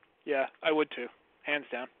 Yeah, I would too. Hands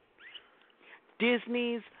down.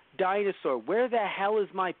 Disney's Dinosaur. Where the hell is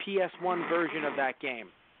my PS1 version of that game?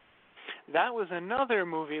 That was another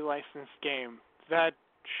movie licensed game that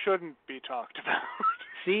shouldn't be talked about.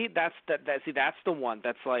 See, that's the one.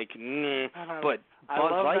 That's like, but I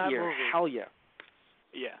Buzz love that Lightyear, movie. hell yeah.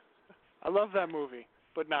 Yeah. I love that movie,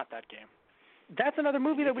 but not that game. That's another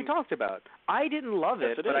movie that we talked about. I didn't love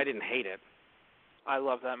Yes, it, but I didn't hate it. I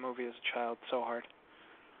love that movie as a child so hard.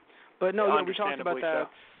 But no, Yeah, we talked about understandably that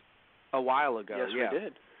a while ago. Yes, yeah. we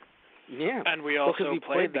did. Yeah. And we Well, also 'cause we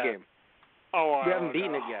played the that. game. Oh, We haven't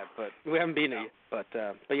beaten it yet, but we haven't beaten it yet.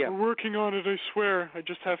 But yeah. We're working on it, I swear. I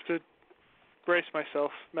just have to brace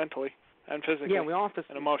myself mentally and physically. Yeah, we all have to.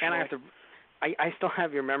 And emotionally. And I have to. I still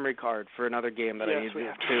have your memory card for another game that I Yes, need we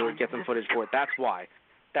have to get some footage for. That's why.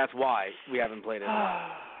 That's why we haven't played it.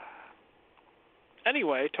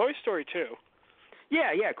 Anyway, Toy Story 2.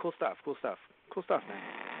 Yeah, cool stuff, man.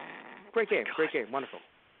 Great game, wonderful.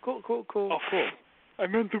 Cool. Oh, cool. I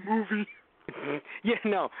meant the movie. Yeah,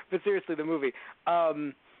 no, but seriously, the movie.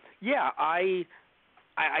 Yeah, I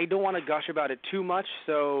don't want to gush about it too much,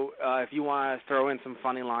 so if you want to throw in some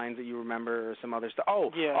funny lines that you remember or some other stuff.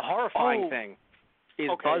 Oh, Yeah. a horrifying thing is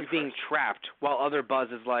Okay, Buzz you being first. trapped while other Buzz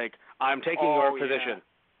is like, I'm taking Oh, your position. yeah.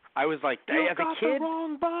 I was like, You as got a kid, the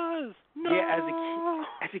wrong Buzz. No. Yeah,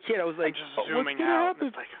 as a kid, I was like, I'm just what's zooming gonna out. happen?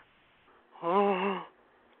 It's like, oh.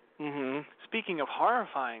 Mhm. Speaking of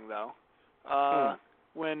horrifying, though,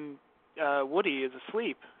 when Woody is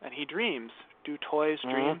asleep and he dreams, do toys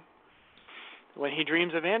dream? When he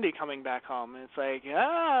dreams of Andy coming back home, and it's like,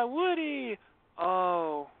 Woody,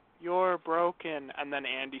 oh, you're broken, and then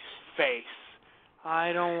Andy's face,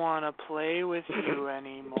 I don't want to play with you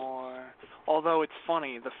anymore. Although it's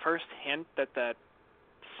funny, the first hint that that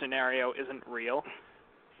scenario isn't real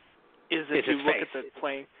is if It's you his look face. at the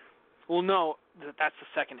play. Well, no, that's the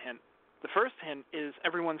second hint. The first hint is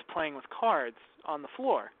everyone's playing with cards on the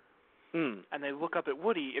floor, and they look up at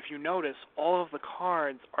Woody. If you notice, all of the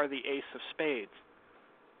cards are the ace of spades.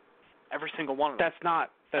 Every single one of them.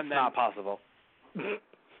 That's not possible.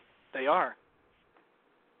 They are.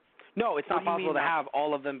 No, it's not What do you possible mean to not? have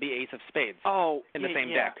all of them be ace of spades. Oh, in the yeah, same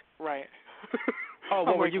yeah, deck. Right. Oh,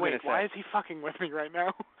 what were you going gonna to say? Why say? is he fucking with me right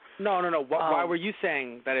now? No. Why were you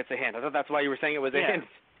saying that it's a hint? I thought that's why you were saying it was a Yeah. hint.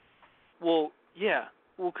 Well, yeah.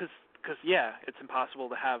 Well, because it's impossible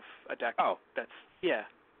to have a deck that's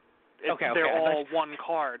Okay, they're I all thought- one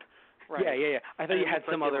card. Right. Yeah. I thought And you it had looks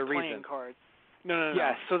like some they other were playing reason. cards. No.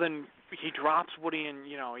 Yes. So then he drops Woody and,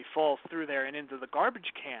 he falls through there and into the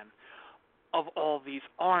garbage can of all these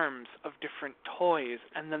arms of different toys,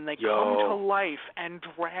 and then they come to life and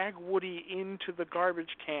drag Woody into the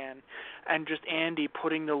garbage can, and just Andy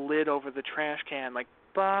putting the lid over the trash can like,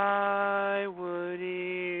 bye,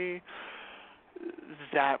 Woody.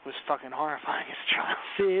 That was fucking horrifying as a child.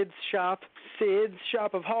 Sid's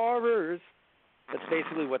Shop of Horrors. That's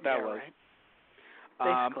basically what that was.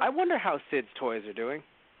 Right. I wonder how Sid's toys are doing.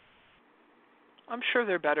 I'm sure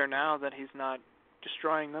they're better now that he's not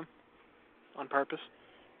destroying them on purpose.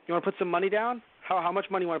 You want to put some money down? How much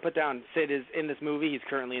money you want to put down? Sid is in this movie. He's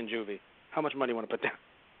currently in juvie. How much money you want to put down?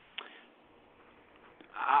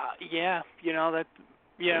 Yeah,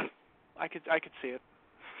 I could see it.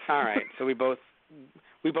 All right, so we both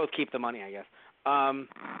keep the money, I guess.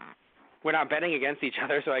 We're not betting against each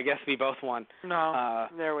other, so I guess we both won. No,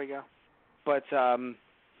 there we go. But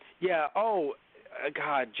yeah. Oh,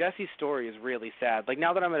 God, Jesse's story is really sad. Like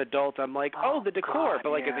now that I'm an adult, I'm like, the decor. God, but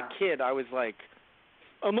like yeah. as a kid, I was like,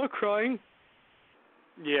 I'm not crying.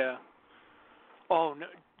 Yeah. Oh no,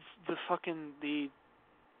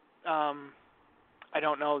 I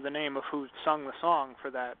don't know the name of who sung the song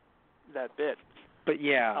for that bit. But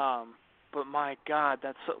yeah. But my God,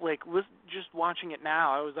 that's like just watching it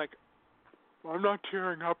now. I was like, I'm not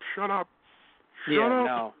tearing up. Shut up. Shut up.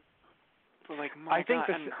 No. But like, my I think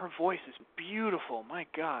God, and her voice is beautiful. My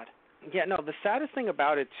God. Yeah, no, the saddest thing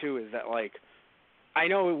about it, too, is that, like, I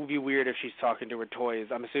know it would be weird if she's talking to her toys.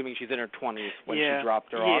 I'm assuming she's in her 20s when she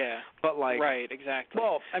dropped her off. But, like... Right, exactly.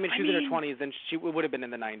 Well, I mean, if she was in her 20s, then she would have been in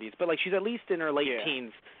the 90s. But, like, she's at least in her late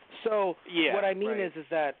teens. So, what I mean is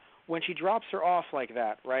that when she drops her off like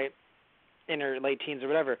that, right, in her late teens or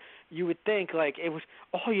whatever, you would think, like, it was...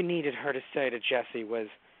 All you needed her to say to Jesse was,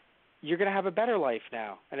 you're going to have a better life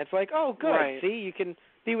now. And it's like, oh, good. Right. See, you can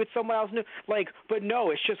be with someone else new. Like, but no,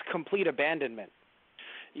 it's just complete abandonment.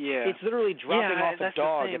 Yeah. It's literally dropping off a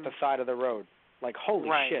dog the at the side of the road. Like, holy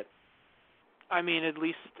shit. I mean, at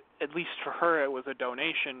least for her, it was a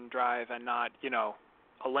donation drive and not, you know,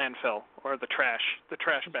 a landfill or the trash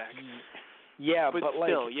bag. Yeah, but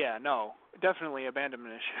still, like, yeah, no, definitely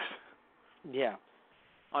abandonment issues. Yeah.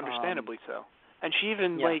 Understandably so. And she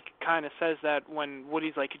even, like, kind of says that when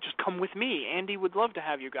Woody's like, just come with me. Andy would love to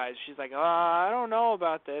have you guys. She's like, I don't know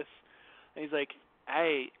about this. And he's like,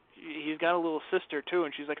 hey, he's got a little sister, too.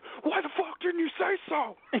 And she's like, why the fuck didn't you say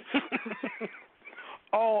so?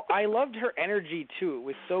 Oh, I loved her energy, too. It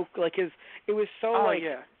was so, like, it was so, like...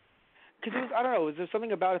 yeah. Because it was, I don't know, there was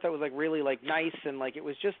something about it that was, like, really, like, nice and, like, it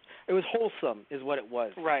was wholesome is what it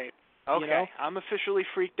was. Right. Okay. You know? I'm officially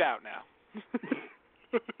freaked out now.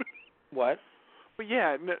 What? But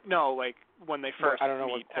yeah, no, like when they first I don't know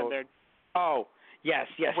meet what quote. and they're yes.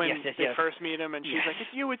 When they first meet him and she's like,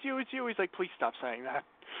 it's you. He's like, please stop saying that.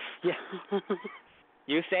 Yeah.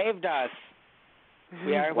 You saved us.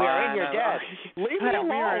 We are in your debt. Leave me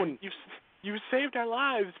alone. You saved our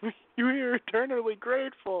lives. We are eternally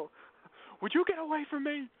grateful. Would you get away from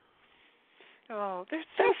me? Oh, they're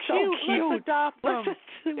so cute. Let's adopt them.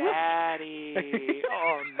 Daddy.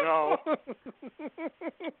 Oh, no.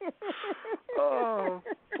 Oh,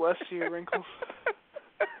 bless you, Wrinkles.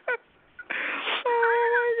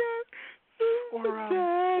 Oh, my God. Or,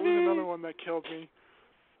 what was another one that killed me?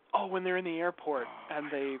 Oh, when they're in the airport and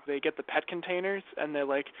they get the pet containers and they're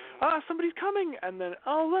like, somebody's coming. And then,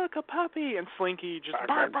 oh, look, a puppy. And Slinky just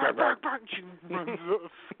bark. She runs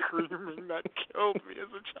off screaming. That killed me as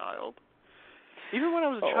a child. Even when I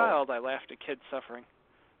was a child, I laughed at kids suffering.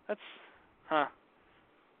 That's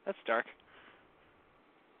dark.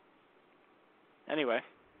 Anyway.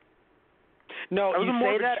 No, you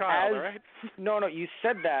say that child, as right? No, you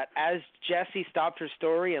said that as Jessie stopped her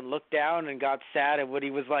story and looked down and got sad, and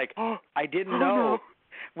Woody was like, I didn't know. No.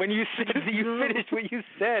 When you said you finished what you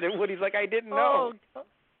said, and Woody's like, I didn't know.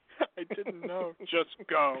 I didn't know. Just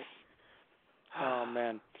go. Oh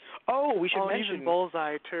man. Oh, we should mention even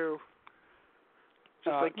Bullseye too.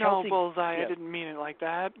 Just like, Kelsey, no, Bullseye, I didn't mean it like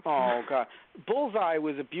that. Oh, God. Bullseye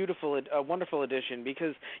was a wonderful addition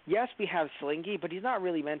because, yes, we have Slinky, but he's not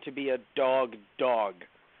really meant to be a dog.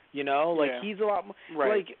 You know? Like, he's a lot more...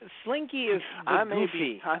 Right. Like, Slinky is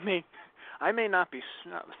goofy. I might not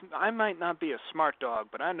be a smart dog,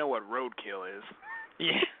 but I know what roadkill is.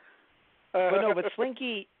 Yeah. But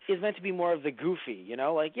Slinky is meant to be more of the goofy, you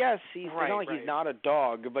know? Like, yes, he's not like he's not a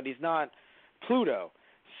dog, but he's not Pluto.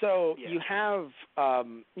 So you have,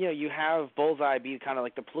 you have Bullseye be kind of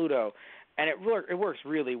like the Pluto, and it works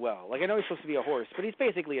really well. Like, I know he's supposed to be a horse, but he's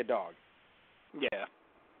basically a dog. Yeah.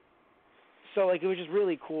 So, like, it was just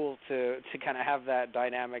really cool to kind of have that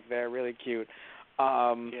dynamic there, really cute.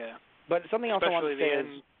 Yeah. But something else I want to say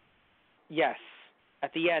is, yes,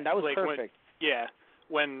 at the end, that was like perfect.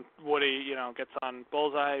 When Woody, gets on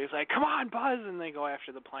Bullseye, he's like, come on, Buzz, and they go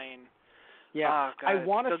after the plane. Yeah. Oh, God, I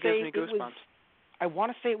want to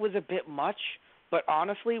say it was a bit much, but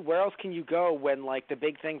honestly, where else can you go when, like, the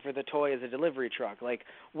big thing for the toy is a delivery truck? Like,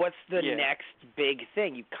 what's the next big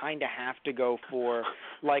thing? You kind of have to go for,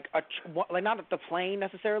 like, not the plane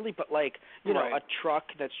necessarily, but, like, a truck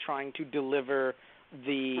that's trying to deliver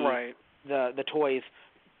the toys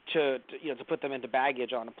to put them into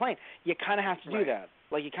baggage on a plane. You kind of have to do that.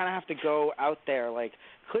 Like, you kind of have to go out there. Like,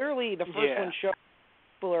 clearly the first one showed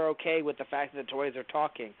people are okay with the fact that the toys are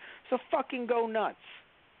talking. So fucking go nuts.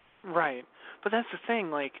 Right. But that's the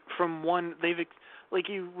thing, like, from one, like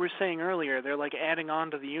you were saying earlier, they're, like, adding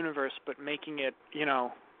on to the universe, but making it,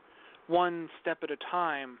 one step at a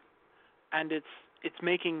time, and it's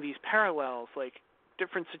making these parallels, like,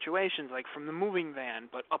 different situations, like from the moving van,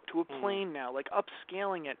 but up to a plane now, like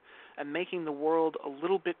upscaling it and making the world a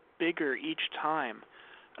little bit bigger each time.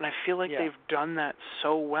 And I feel like they've done that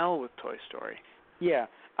so well with Toy Story. Yeah.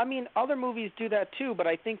 I mean, other movies do that too, but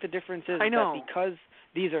I think the difference is that because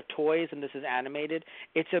these are toys and this is animated,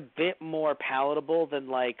 it's a bit more palatable than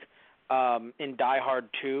like in Die Hard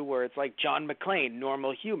 2, where it's like John McClane,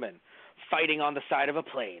 normal human, fighting on the side of a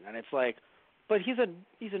plane, and it's like, but he's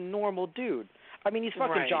a normal dude. I mean, he's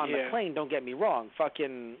fucking John McClane, don't get me wrong,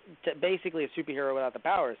 fucking basically a superhero without the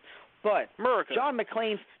powers, But America. John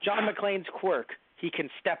McClane's quirk, he can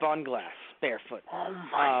step on glass barefoot. Oh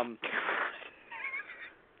my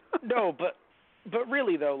No, but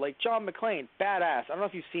really though, like John McClane, badass. I don't know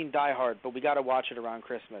if you've seen Die Hard, but we got to watch it around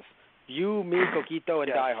Christmas. You, me, Coquito, and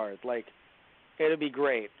Yes. Die Hard. Like, it'll be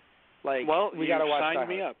great. Like, Well, we got to watch Die signed Hard.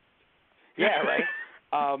 me up. Yeah,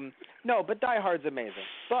 right. No, but Die Hard's amazing.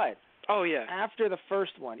 But Oh yeah. after the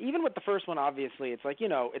first one, even with the first one, obviously, it's like,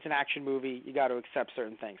 it's an action movie. You got to accept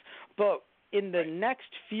certain things. But in the next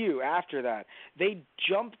few after that, they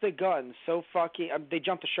jump the gun so fucking they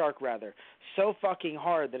jump the shark rather so fucking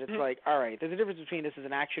hard that it's like, all right, there's a difference between this is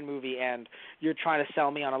an action movie and you're trying to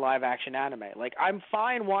sell me on a live action anime. Like, I'm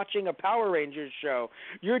fine watching a Power Rangers show.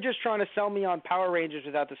 You're just trying to sell me on Power Rangers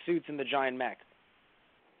without the suits and the giant mech.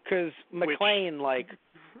 Because McClane,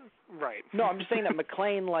 Right. no, I'm just saying that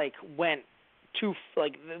McClane went too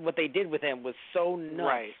what they did with him was so nuts.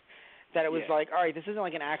 Right. That it was Yeah. like, all right, this isn't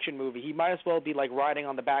like an action movie. He might as well be like riding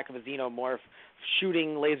on the back of a xenomorph,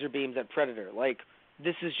 shooting laser beams at Predator. Like,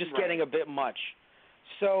 this is just Right. getting a bit much.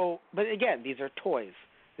 So, but again, these are toys.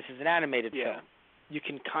 This is an animated Yeah. film. You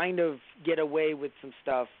can kind of get away with some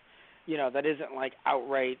stuff, that isn't like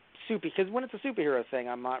outright soupy. Because when it's a superhero thing,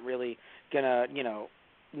 I'm not really gonna,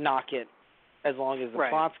 knock it as long as the Right.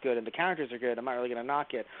 plot's good and the characters are good. I'm not really gonna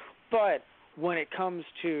knock it. But when it comes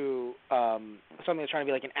to something that's trying to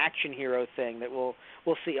be like an action hero thing that we'll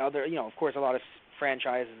see other, of course, a lot of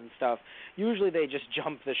franchises and stuff, usually they just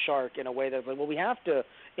jump the shark in a way that's like, well, we have to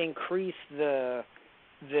increase the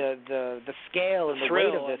scale and the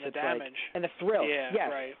weight of this. And the it's damage. like, and the thrill. Yeah, yes.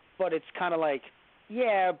 right. But it's kind of like,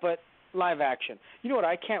 yeah, but live action. You know what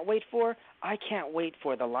I can't wait for? I can't wait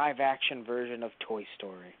for the live action version of Toy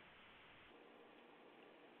Story.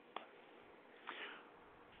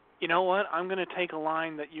 You know what? I'm going to take a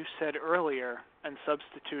line that you said earlier and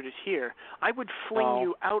substitute it here. I would fling Oh.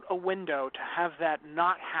 you out a window to have that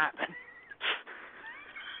not happen.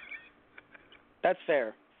 That's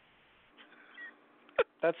fair.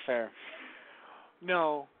 That's fair.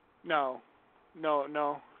 No,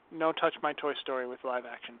 touch my Toy Story with live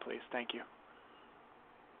action, please. Thank you.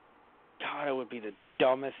 God, it would be the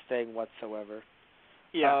dumbest thing whatsoever.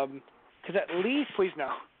 Yeah. Because at least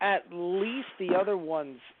the other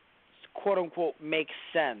ones, quote unquote, make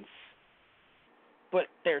sense. But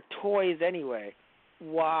they're toys anyway.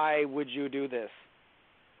 Why would you do this?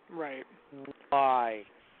 Right. Why?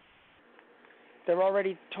 They're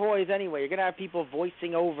already toys anyway. You're gonna have people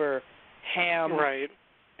voicing over Ham Right.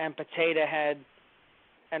 and Potato Head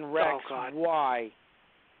and Rex. Oh, God. Why?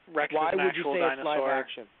 Rex Why is an would you actual say dinosaur. it's live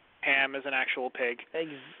action? Ham is an actual pig.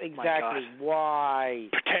 Exactly. God. Why?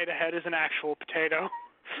 Potato Head is an actual potato.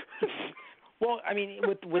 Well, I mean,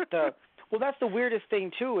 with the that's the weirdest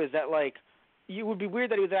thing too, is that like, it would be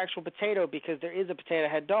weird that he was an actual potato because there is a Potato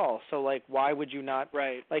Head doll. So like, why would you not?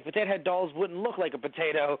 Right. Like, Potato Head dolls wouldn't look like a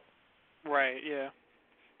potato. Right. Yeah.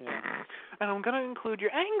 Yeah. And I'm gonna include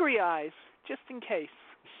your angry eyes just in case.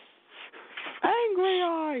 Angry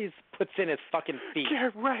Eyes puts in his fucking feet.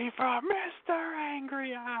 Get ready for Mr.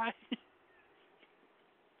 Angry Eye.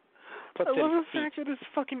 Puts I in love his the feet. fact that his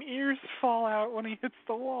fucking ears fall out when he hits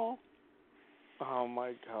the wall. Oh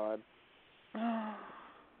my God.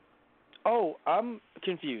 Oh, I'm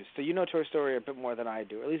confused. So you know Toy Story a bit more than I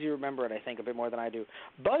do. At least you remember it, I think, a bit more than I do.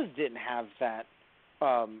 Buzz didn't have that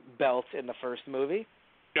belt in the first movie.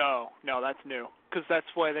 No, that's new. Because that's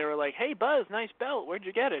why they were like, hey, Buzz, nice belt. Where'd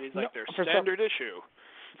you get it? He's like, No, they're standard issue.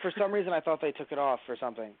 For some reason, I thought they took it off or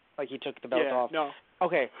something. Like he took the belt Yeah, off. no.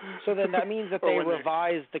 Okay, so then that means that Or they when they-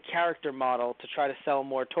 revised the character model to try to sell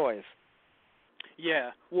more toys.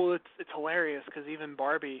 Yeah, well, it's hilarious because even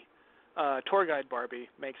Barbie, tour guide Barbie,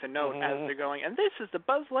 makes a note as they're going, and this is the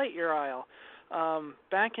Buzz Lightyear aisle.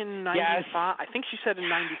 Back in '95, Yes. I think she said in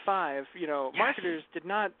 '95, Yes. marketers did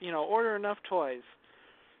not, order enough toys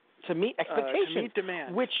To meet expectations. to meet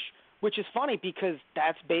demand. Which is funny because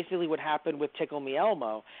that's basically what happened with Tickle Me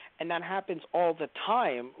Elmo, and that happens all the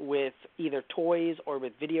time with either toys or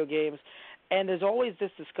with video games. And there's always this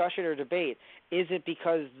discussion or debate: is it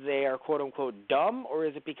because they are quote unquote dumb, or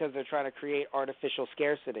is it because they're trying to create artificial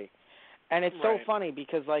scarcity? And it's so Right. funny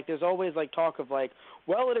because like there's always like talk of like,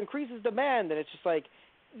 well, it increases demand, and it's just like,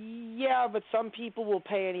 yeah, but some people will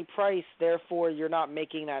pay any price. Therefore, you're not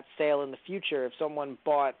making that sale in the future if someone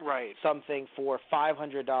bought Right. something for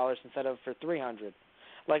 $500 instead of for $300.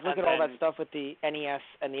 Like, look And at all that then- stuff with the NES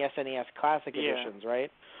and the SNES Classic Yeah. editions, right?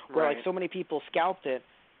 Where Right. like so many people scalped it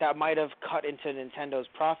that might have cut into Nintendo's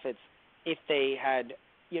profits if they had,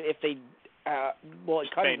 it cut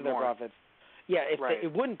Made into their more. profits. Yeah, Right.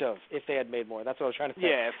 it wouldn't have if they had made more. That's what I was trying to say.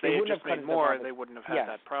 Yeah, if they had wouldn't just have cut made into their more, profits. they wouldn't have had Yes.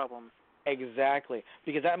 that problem. Exactly,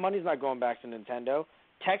 because that money's not going back to Nintendo.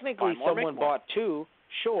 Technically, Buy more, someone make more. bought 2,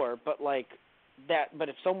 sure, but like that. But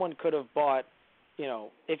if someone could have bought,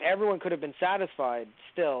 if everyone could have been satisfied,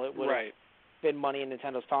 still it would have been money in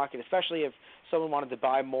Nintendo's pocket. Especially if someone wanted to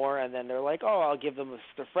buy more, and then they're like, oh, I'll give them to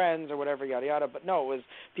their friends or whatever, yada yada. But no, it was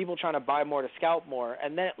people trying to buy more to scalp more,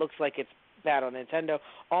 and then it looks like it's bad on Nintendo,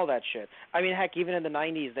 all that shit. I mean, heck, even in the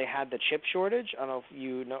 90s, they had the chip shortage. I don't know if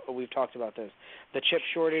you know, we've talked about this. The chip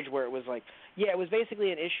shortage where it was like, it was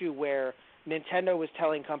basically an issue where Nintendo was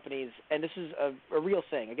telling companies, and this is a real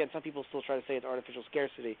thing. Again, some people still try to say it's artificial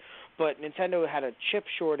scarcity, but Nintendo had a chip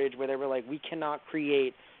shortage where they were like, we cannot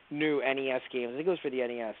create new NES games. I think it was for the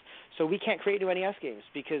NES. So we can't create new NES games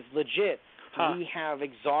because legit, we have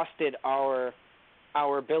exhausted our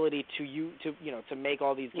ability to make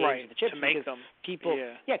all these games with the chips, to make them. People,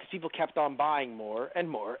 because people kept on buying more and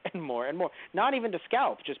more and more and more. Not even to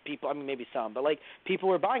scalp, just people. I mean, maybe some, but like people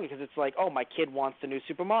were buying it because it's like, oh, my kid wants the new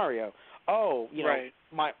Super Mario. Oh,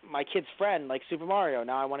 my kid's friend likes Super Mario.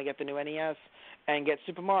 Now I want to get the new NES and get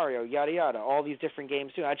Super Mario. Yada yada. All these different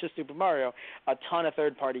games too. Not just Super Mario. A ton of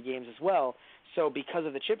third-party games as well. So because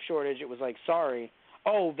of the chip shortage, it was like, sorry.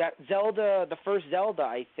 Oh, that Zelda, the first Zelda,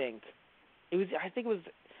 I think. I don't think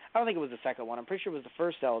it was the second one. I'm pretty sure it was the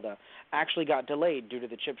first Zelda. Actually got delayed due to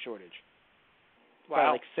the chip shortage. Wow.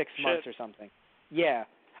 By like 6 months or something. Yeah.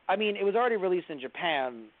 I mean, it was already released in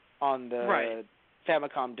Japan on the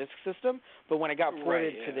Famicom Disk System, but when it got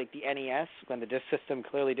ported to the NES, when the Disk System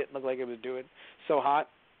clearly didn't look like it was doing so hot,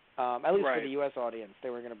 at least for the U.S. audience, they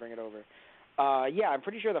were going to bring it over. I'm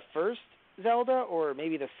pretty sure the first Zelda, or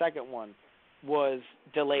maybe the second one, was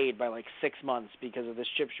delayed by like 6 months because of this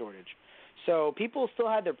chip shortage. So people still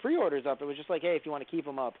had their pre-orders up. It was just like, hey, if you want to keep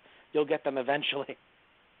them up, you'll get them eventually.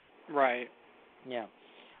 Right. Yeah.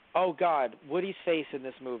 Oh, God, Woody's face in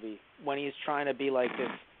this movie when he's trying to be like this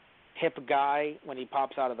hip guy when he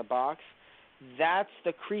pops out of the box, that's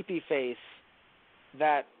the creepy face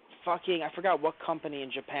that I forgot what company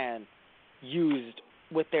in Japan used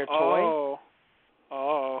with their toy.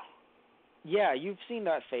 Oh. Yeah, you've seen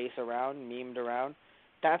that face around, memed around.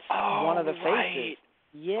 That's one of the faces. Right.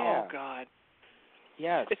 Yeah. Oh, God.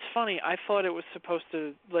 Yes. It's funny. I thought it was supposed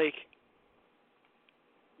to, like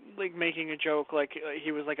making a joke, like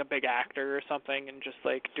he was like a big actor or something and just,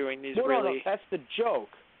 like, doing these No, that's the joke.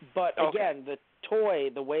 But, again, the toy,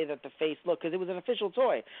 the way that the face looked, because it was an official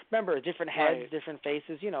toy. Remember, different heads, different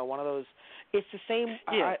faces, one of those. It's the same.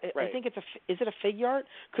 Yeah, I think is it a figure art?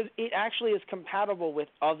 Because it actually is compatible with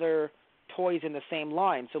other toys in the same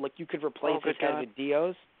line. So, like, you could replace his head with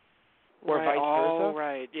Dio's. Or vice versa. Oh,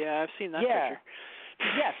 right. Yeah, I've seen that picture.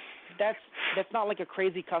 Yes, that's not like a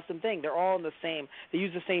crazy custom thing. They're all in the same. They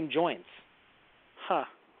use the same joints. Huh.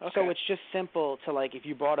 Okay. So it's just simple to, like, if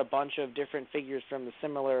you bought a bunch of different figures from the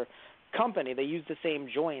similar company, they use the same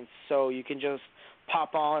joints, so you can just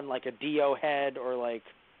pop on like a Dio head or like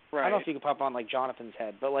I don't know if you can pop on like Jonathan's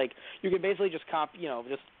head, but like you can basically just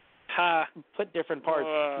just put different parts.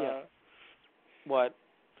 What?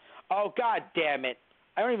 Oh, God damn it.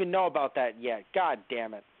 I don't even know about that yet. God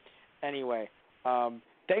damn it. Anyway,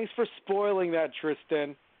 thanks for spoiling that,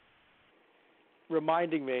 Tristan.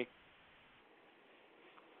 Reminding me.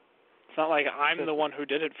 It's not like I'm the one who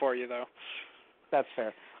did it for you, though. That's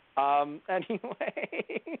fair.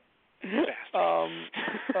 Anyway.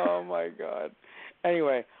 Oh, my God.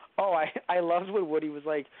 Anyway. Oh, I loved when Woody was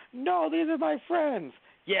like, no, these are my friends.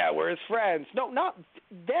 Yeah, we're his friends. No, not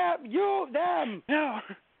them. You, them. No.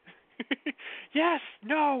 Yes.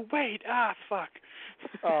 No. Wait. Fuck.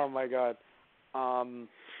 Oh my God.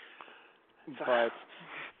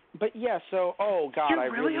 But yeah. So, oh God,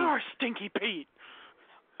 you really are Stinky Pete.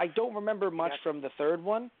 I don't remember much from the third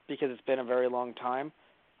one because it's been a very long time.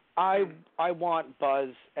 I want Buzz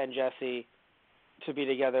and Jessie to be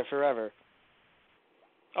together forever.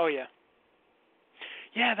 Oh yeah.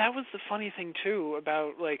 Yeah, that was the funny thing too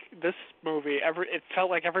about like this movie. It felt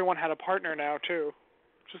like everyone had a partner now too,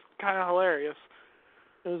 just kind of hilarious.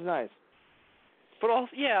 It was nice, but also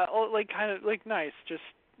like kind of like nice. Just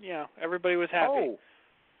everybody was happy. Oh,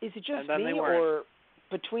 is it just me or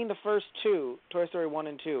between the first two, Toy Story 1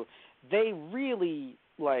 and 2, they really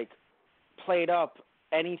like played up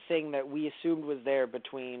anything that we assumed was there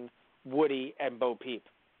between Woody and Bo Peep?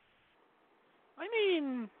 I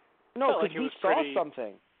mean, no, because we saw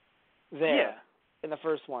something there in the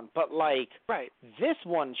first one, but like this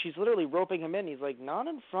one, she's literally roping him in. He's like, not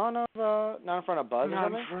in front of Buzz, not in front of Buzz,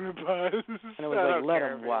 and it was like, let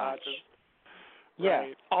him watch. Yeah,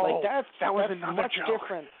 right. Like that's much joke.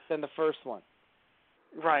 different than the first one.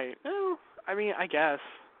 Right. No, I mean, I guess.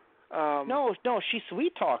 No, she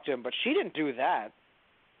sweet talked him, but she didn't do that.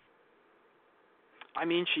 I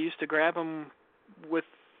mean, she used to grab him with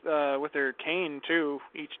her cane too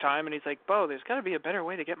each time, and he's like, "Bo, there's got to be a better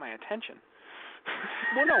way to get my attention."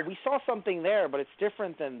 Well, no, we saw something there, but it's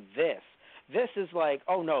different than this. This is like,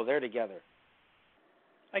 oh no, they're together.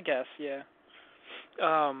 I guess, yeah.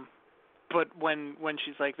 But when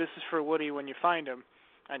she's like, "This is for Woody when you find him,"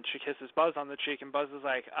 and she kisses Buzz on the cheek, and Buzz is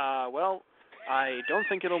like, well, I don't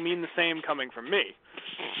think it'll mean the same coming from me.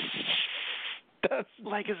 That's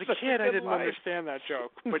like, as a kid, I didn't understand that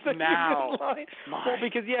joke, but now, well,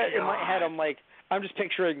 because in my head, I'm just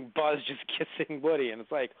picturing Buzz just kissing Woody, and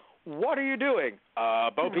it's like, what are you doing?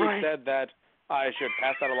 Bo Peep said that I should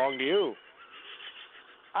pass that along to you.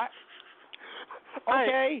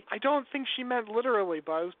 Okay. I don't think she meant literally,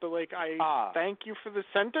 Buzz, but I thank you for the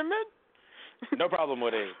sentiment. No problem,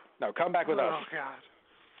 Woody. No, come back with us. Oh God.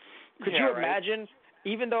 Could you imagine?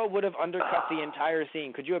 Even though it would have undercut the entire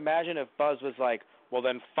scene, could you imagine if Buzz was like, well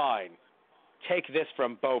then fine, take this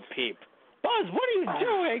from Bo Peep. Buzz, what are you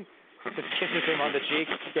doing? Just kisses him on the cheek.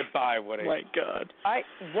 Goodbye, Woody. My God.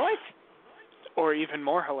 What? Or even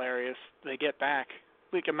more hilarious, they get back.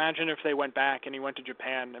 Like, imagine if they went back and he went to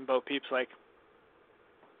Japan and Bo Peep's like,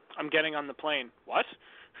 I'm getting on the plane. What?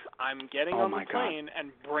 I'm getting on the plane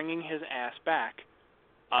and bringing his ass back.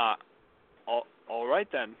 All right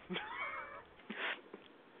then.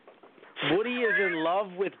 Woody is in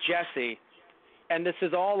love with Jessie, and this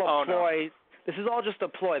is all a ploy. No. This is all just a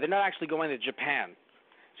ploy. They're not actually going to Japan.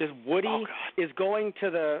 Just Woody is going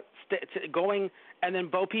going, and then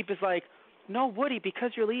Bo Peep is like, no, Woody,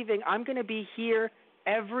 because you're leaving, I'm going to be here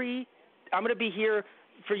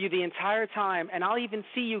for you the entire time, and I'll even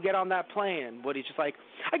see you get on that plane. And Woody's just like,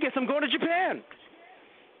 I guess I'm going to Japan.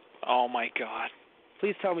 Oh, my God.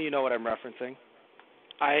 Please tell me you know what I'm referencing.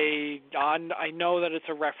 I know that it's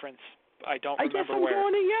a reference. I don't remember where. I guess I'm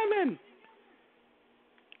going to Yemen.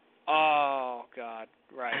 Oh, God.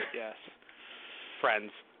 Right, yes.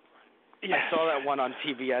 Friends. Yes. I saw that one on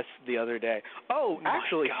TBS the other day. Oh,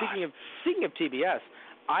 actually, speaking of TBS,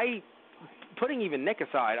 putting even Nick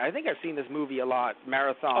aside, I think I've seen this movie a lot,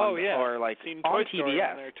 marathon or like seen on Toy Story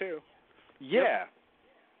TBS. On there too. Yeah. Yep.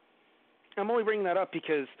 I'm only bringing that up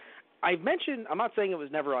because I'm not saying it was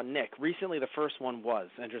never on Nick. Recently, the first one was,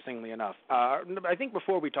 interestingly enough. I think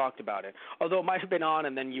before we talked about it, although it might have been on,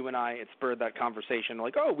 and then you and I, it spurred that conversation,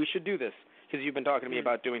 like, oh, we should do this, because you've been talking to me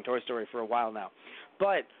about doing Toy Story for a while now.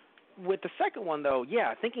 But with the second one, though,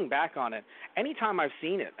 thinking back on it, anytime I've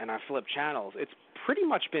seen it and I flip channels, it's pretty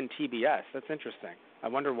much been TBS. That's interesting. I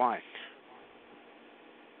wonder why.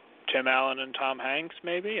 Tim Allen and Tom Hanks,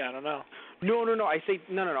 maybe? I don't know. No. I say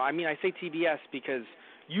TBS because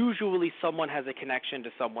usually someone has a connection to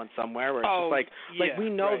someone somewhere. Where it's just like we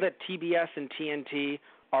know that TBS and TNT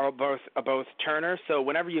are both Turner. So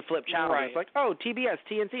whenever you flip channels, it's like, oh, TBS,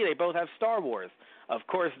 TNT, they both have Star Wars. Of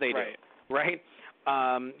course they do, right?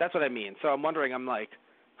 That's what I mean. So I'm wondering. I'm like,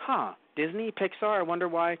 Disney, Pixar. I wonder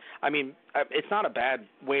why. I mean, it's not a bad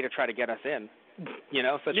way to try to get us in.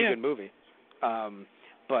 Such a good movie.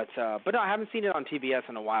 But no, I haven't seen it on TBS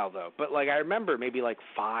in a while though. But like I remember maybe like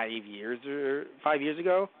 5 years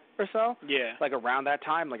ago or so. Yeah. Like around that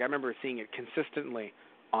time, like I remember seeing it consistently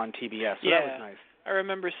on TBS. So that was nice. I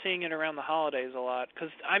remember seeing it around the holidays a lot because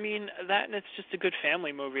I mean that, and it's just a good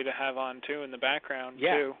family movie to have on too in the background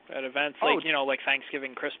too at events like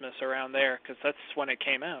Thanksgiving, Christmas around there because that's when it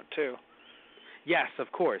came out too. Yes,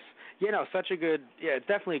 of course. Such a good it's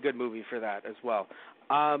definitely a good movie for that as well.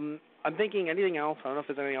 I'm thinking anything else. I don't know if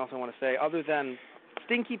there's anything else I want to say other than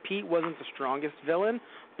Stinky Pete wasn't the strongest villain,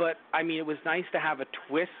 but I mean it was nice to have a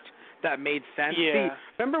twist that made sense. Yeah. See,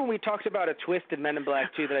 remember when we talked about a twist in Men in Black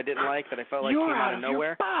 2 that I didn't like, that I felt like came out of nowhere?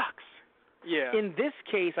 Your box. Yeah. In this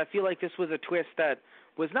case, I feel like this was a twist that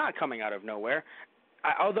was not coming out of nowhere.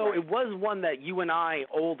 Although it was one that you and I,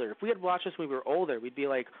 older, if we had watched this when we were older, we'd be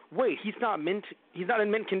like, wait, he's not in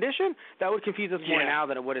mint condition? That would confuse us more now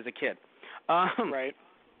than it would as a kid. Right.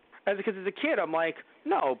 Because as a kid, I'm like,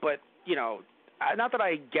 no, but, not that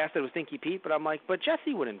I guessed it was Stinky Pete, but I'm like, but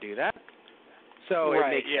Jessie wouldn't do that. So it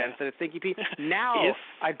makes sense that it's Stinky Pete. Now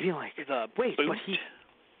I'd be like, wait, but he,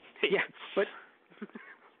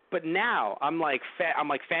 but now I'm like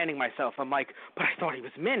fanning myself. I'm like, but I thought he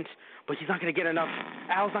was mint, but he's not going to get enough.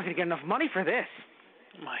 Al's not going to get enough money for this.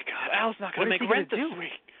 My God, Al's not going to make rent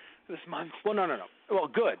this month. Well, no. Well,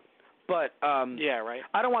 good, but right.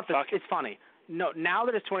 I don't want this. It's funny. No, now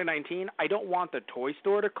that it's 2019, I don't want the toy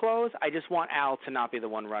store to close. I just want Al to not be the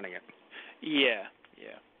one running it. Yeah.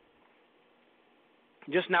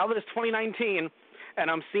 Just now that it's 2019, and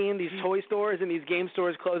I'm seeing these toy stores and these game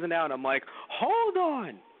stores closing down, I'm like, hold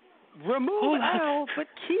on, remove Al, but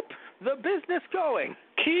the business going.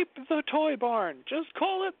 Keep the toy barn. Just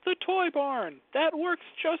call it the toy barn. That works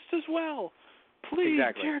just as well. Please,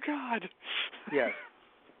 Exactly. dear God. Yes.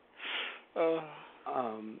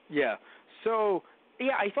 Yeah. So,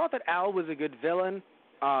 yeah, I thought that Al was a good villain.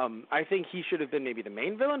 I think he should have been maybe the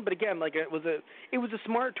main villain, but again, like it was a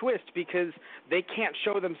smart twist because they can't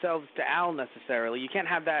show themselves to Al necessarily. You can't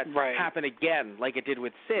have that happen again like it did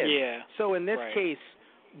with Sid. Yeah. So in this case,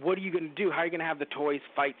 what are you going to do? How are you going to have the toys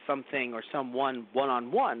fight something or someone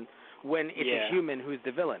one-on-one when it's a human who's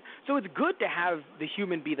the villain? So it's good to have the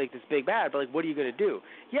human be like this big bad, but like what are you going to do?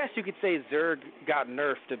 Yes, you could say Zurg got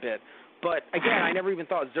nerfed a bit, but again, I never even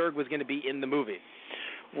thought Zurg was going to be in the movie.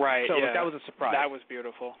 Right. So that was a surprise. That was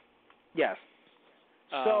beautiful. Yes.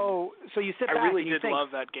 So you sit back I really and you did think, love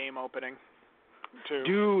that game opening, too.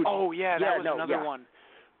 Dude. Oh yeah, that was another one.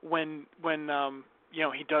 When you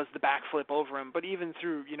know, he does the backflip over him, but even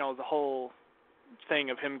through, you know, the whole thing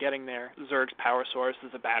of him getting there, Zurg's power source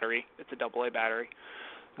is a battery. It's a AA battery.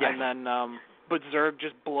 Yes. And then but Zurg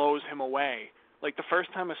just blows him away. Like the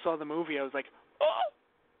first time I saw the movie, I was like, "Oh!"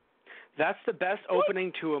 That's the best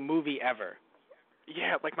opening to a movie ever.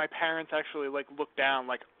 Yeah, like my parents actually like looked down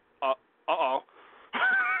like, uh-oh.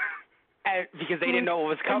 Because they didn't know what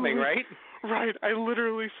was coming, right? Right. I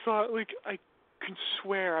literally saw it, like, I can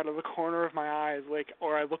swear out of the corner of my eyes, like,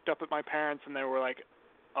 or I looked up at my parents and they were like,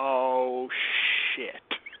 oh,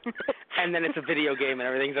 shit. And then it's a video game and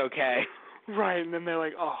everything's okay. Right, and then they're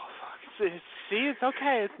like, oh, fuck. See, it's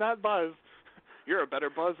okay, it's not Buzz. You're a better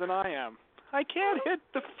Buzz than I am. I can't hit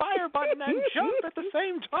the fire button and jump at the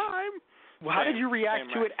same time. Well, how did you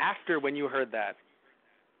react to it after when you heard that?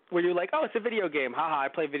 Were you like, oh, it's a video game. Haha, I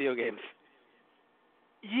play video games.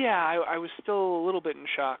 Yeah, I was still a little bit in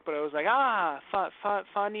shock, but I was like,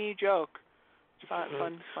 funny joke.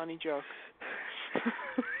 Funny joke.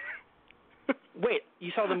 Wait,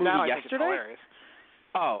 you saw the movie now yesterday? I think it's hilarious.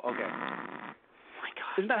 Oh, okay. Oh my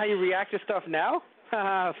God. Isn't that how you react to stuff now?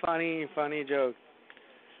 Haha, funny joke.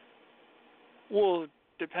 Well,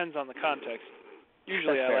 depends on the context.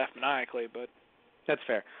 Usually I laugh maniacally, but... That's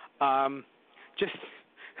fair. Just...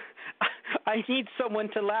 I need someone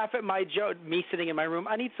to laugh at my joke. Me sitting in my room,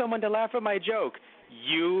 I need someone to laugh at my joke.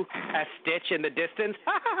 You, a Stitch in the distance,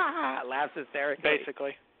 laughs hysterically.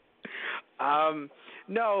 Basically.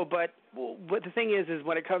 No, but the thing is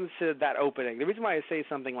when it comes to that opening, the reason why I say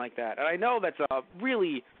something like that, and I know that's a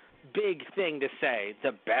really big thing to say,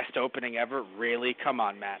 the best opening ever, really? Come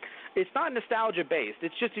on, Matt. It's not nostalgia-based.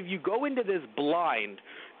 It's just if you go into this blind,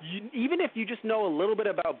 even if you just know a little bit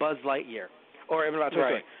about Buzz Lightyear, or even about Toy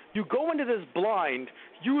Story, you go into this blind,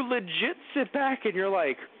 you legit sit back and you're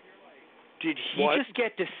like, did he just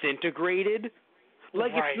get disintegrated?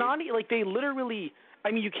 Like, it's not, like, they literally,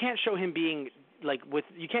 I mean, you can't show him being, like,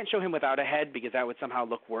 you can't show him without a head because that would somehow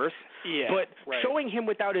look worse. Yeah. But showing him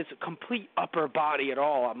without his complete upper body at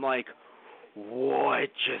all, I'm like, what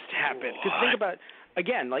just happened? Because think about,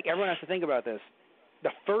 again, like, everyone has to think about this.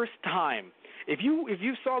 The first time, if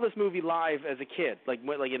you saw this movie live as a kid, like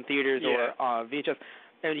in theaters or VHS,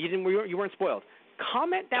 and you weren't spoiled,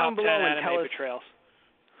 comment down below and tell us. Betrayals.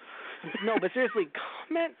 No, but seriously,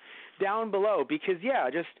 comment down below because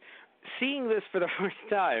just seeing this for the first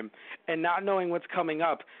time and not knowing what's coming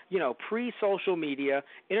up, pre-social media,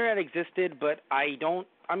 internet existed, but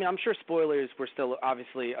I'm sure spoilers were still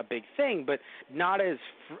obviously a big thing, but not as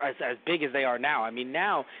big as they are now. I mean,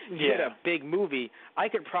 now you get a big movie. I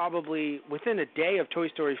could probably, within a day of Toy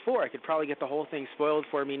Story 4, I could probably get the whole thing spoiled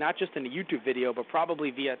for me, not just in a YouTube video, but probably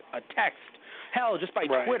via a text. Hell, just by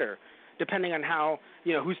Twitter, depending on how,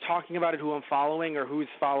 who's talking about it, who I'm following, or who's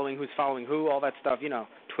following who, all that stuff.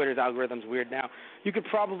 Twitter's algorithm's weird now. You could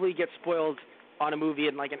probably get spoiled on a movie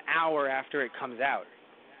in like an hour after it comes out.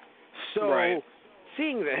 So...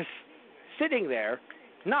 seeing this, sitting there,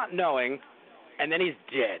 not knowing, and then he's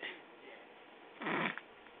dead.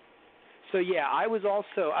 So, I was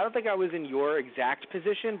also, I don't think I was in your exact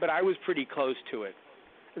position, but I was pretty close to it.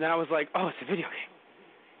 And then I was like, oh, it's a video game.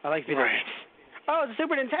 I like video games. Oh, it's a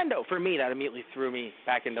Super Nintendo. For me, that immediately threw me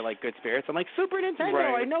back into, like, good spirits. I'm like, Super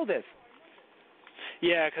Nintendo, I know this.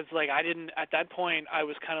 Yeah, because, like, at that point, I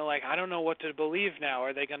was kind of like, I don't know what to believe now.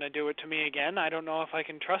 Are they going to do it to me again? I don't know if I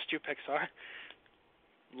can trust you, Pixar.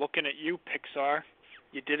 Looking at you, Pixar.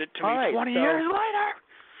 You did it to me 20 years later.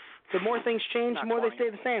 The more things change, the more they stay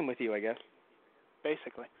the same with you, I guess.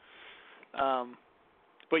 Basically. But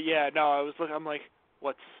I was looking. I'm like,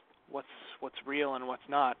 what's real and what's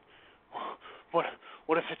not? What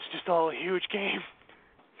if it's just all a huge game?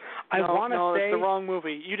 I want to say it's the wrong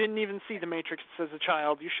movie. You didn't even see The Matrix as a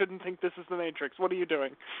child. You shouldn't think this is The Matrix. What are you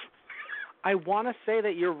doing? I want to say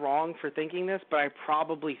that you're wrong for thinking this, but I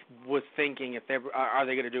probably was thinking if are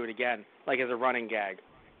they going to do it again, like as a running gag.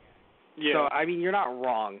 Yeah. So I mean, you're not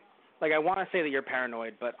wrong. Like I want to say that you're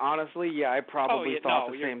paranoid, but honestly, yeah, I probably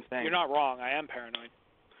thought the same thing. You're not wrong. I am paranoid.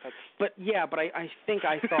 But I think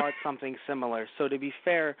I thought something similar. So to be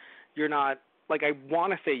fair, you're not. Like I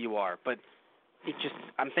want to say you are, but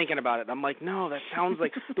I'm thinking about it. I'm like, no, that sounds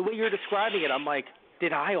like the way you're describing it. I'm like,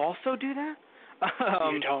 did I also do that?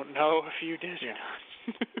 You don't know if you did. Yeah.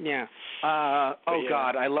 Yeah. Oh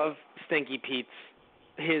God, I love Stinky Pete's.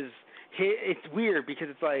 It's weird because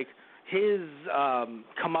it's like his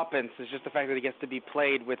comeuppance is just the fact that he gets to be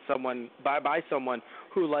played with someone by someone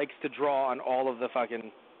who likes to draw on all of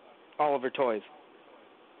her toys.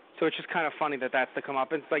 So it's just kind of funny that that's the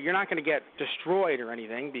comeuppance. Like you're not going to get destroyed or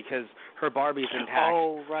anything because her Barbie's intact.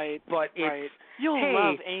 Oh right. But right. It's You'll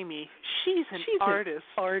love Amy. She's an artist.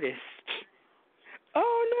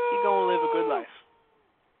 Oh no. You're gonna live a good life.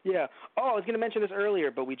 Yeah. Oh, I was going to mention this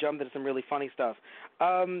earlier, but we jumped into some really funny stuff.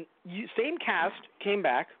 Same cast came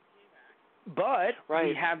back, but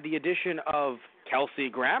we have the addition of Kelsey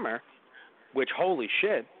Grammer, which holy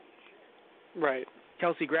shit. Right.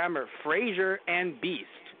 Kelsey Grammer, Frasier, and Beast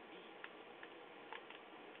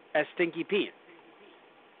as Stinky Pete.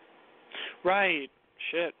 Right.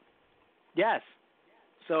 Shit. Yes.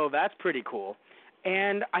 So that's pretty cool.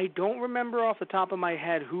 And I don't remember off the top of my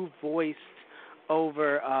head who voiced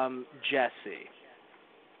over Jessie.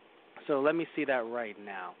 So let me see that right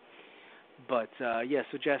now. But,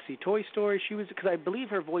 so Jessie, Toy Story, she was, because I believe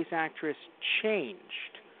her voice actress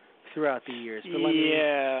changed throughout the years.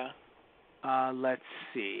 But let's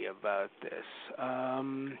see about this.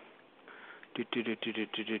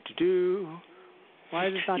 Why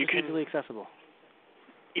is this not easily accessible?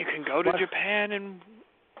 You can go to Japan and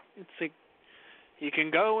it's like you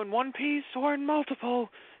can go in one piece or in multiple.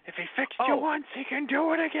 If he fixed you once, he can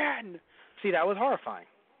do it again. See, that was horrifying.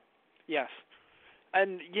 Yes.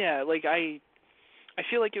 And yeah, like I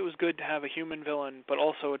feel like it was good to have a human villain but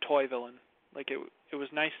also a toy villain. Like it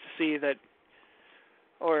was nice to see that,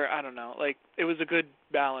 or I don't know, like it was a good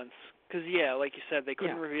balance. Because, yeah, like you said, they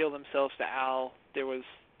couldn't reveal themselves to Al. There was,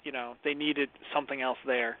 they needed something else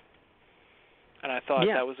there. And I thought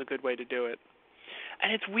that was a good way to do it.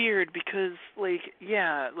 And it's weird because, Pete's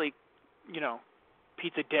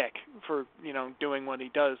a dick for, doing what he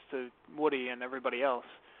does to Woody and everybody else.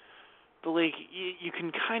 But, you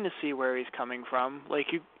can kind of see where he's coming from. Like,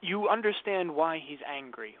 you understand why he's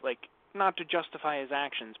angry. Like, not to justify his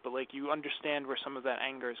actions, but, you understand where some of that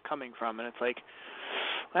anger is coming from. And it's like,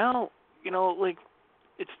 well,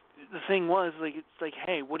 it's the thing was, it's like,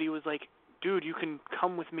 hey, Woody was like, dude, you can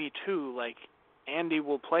come with me too. Like, Andy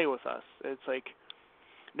will play with us. It's like,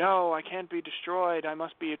 no, I can't be destroyed. I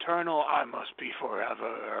must be eternal. I must be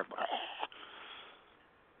forever.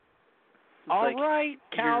 All right,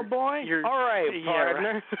 cowboy. All right,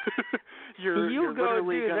 partner. You're go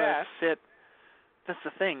literally do gonna that. sit. That's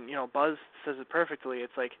the thing. Buzz says it perfectly.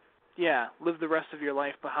 It's like, yeah, live the rest of your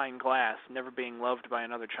life behind glass, never being loved by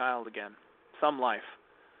another child again. Some life.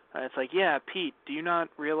 And it's like, yeah, Pete, do you not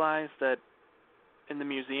realize that in the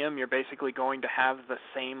museum you're basically going to have the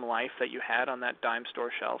same life that you had on that dime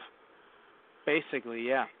store shelf? Basically,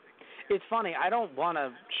 yeah. It's funny. I don't want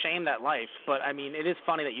to shame that life, but, I mean, it is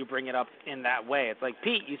funny that you bring it up in that way. It's like,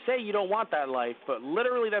 Pete, you say you don't want that life, but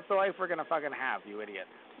literally that's the life we're going to fucking have, you idiot.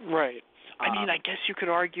 Right. I mean, I guess you could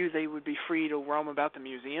argue they would be free to roam about the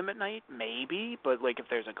museum at night, maybe, but, if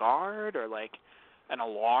there's a guard or, an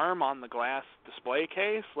alarm on the glass display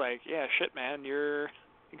case, yeah, shit, man, you're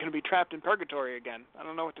going to be trapped in purgatory again. I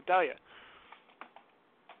don't know what to tell you.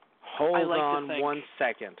 Hold on 1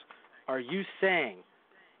 second. Are you saying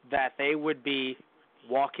that they would be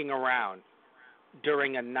walking around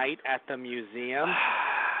during a night at the museum?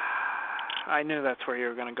 I knew that's where you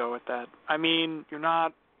were going to go with that. I mean, you're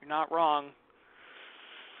not wrong.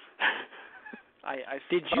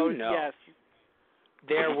 Did you know? Yes.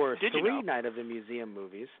 There were 3 Night of the Museum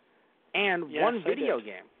movies and one video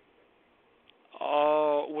game.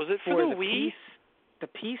 Oh, was it for the Wii? The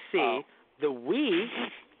PC, the Wii,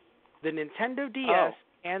 the Nintendo DS,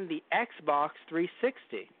 and the Xbox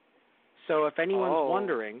 360. So if anyone's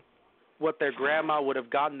wondering what their grandma would have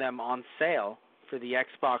gotten them on sale for the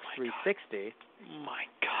Xbox 360, my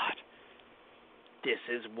God, this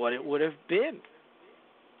is what it would have been.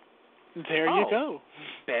 There you go.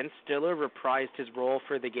 Ben Stiller reprised his role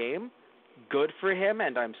for the game. Good for him,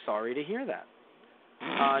 and I'm sorry to hear that.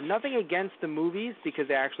 Nothing against the movies because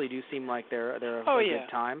they actually do seem like they're a good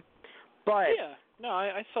time. But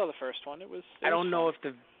I saw the first one. It was. I don't know if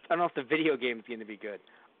the video game is going to be good.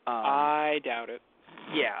 I doubt it.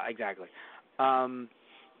 Yeah, exactly.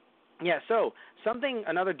 Yeah, so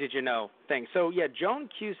another did you know thing. So yeah, Joan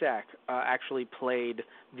Cusack actually played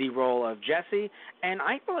the role of Jessie, and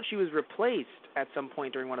I thought she was replaced at some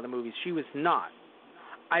point during one of the movies. She was not.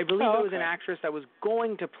 I believe it was an actress that was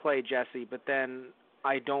going to play Jessie, but then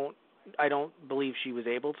I don't believe she was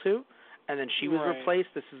able to, and then she was replaced.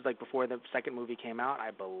 This is like before the second movie came out. I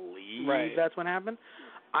believe that's what happened.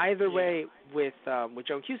 Either way, with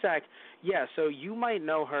Joan Cusack, yeah. So you might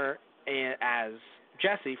know her as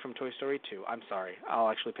Jessie from Toy Story 2. I'm sorry. I'll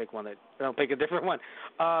actually pick one I'll pick a different one.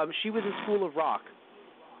 She was in School of Rock.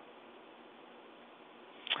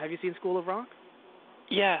 Have you seen School of Rock?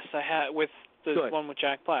 Yes, I had, with the one with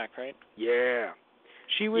Jack Black, right? Yeah.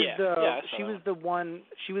 She was the one.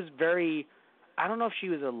 She was very. I don't know if she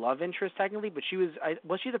was a love interest technically, but she was.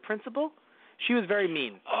 Was she the principal? She was very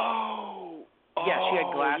mean. Oh. Yeah, she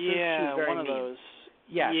had glasses. Yeah, she was very one of mean. those.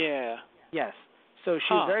 Yes. Yeah. Yes. So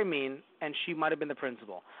she was very mean, and she might have been the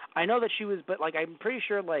principal. I know that she was, but like I'm pretty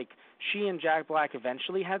sure like she and Jack Black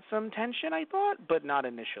eventually had some tension. I thought, but not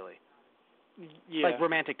initially. Yeah. Like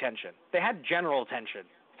romantic tension. They had general tension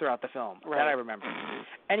throughout the film. Right. That I remember.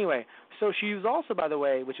 Anyway, so she was also, by the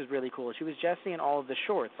way, which is really cool, she was Jessie in all of the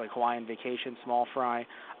shorts, like Hawaiian Vacation, Small Fry.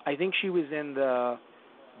 I think she was in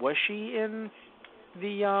was she in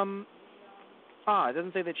the, it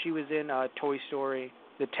doesn't say that she was in Toy Story,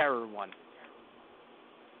 the Terror one.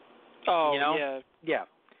 Oh, you know? yeah. Yeah.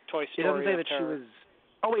 Toy Story. It doesn't say that Terror. she was,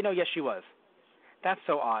 oh wait, no, yes she was. That's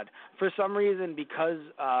so odd. For some reason, because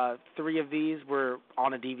 3 of these were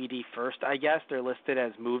on a DVD first, I guess, they're listed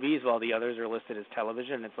as movies while the others are listed as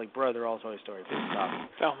television. It's like, bro, they're all Toy Story. Stop.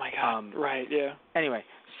 Oh, my God. Right, yeah. Anyway,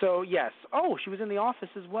 so, yes. Oh, she was in The Office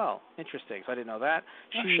as well. Interesting. So I didn't know that.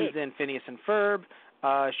 She was in Phineas and Ferb.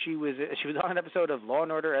 She was on an episode of Law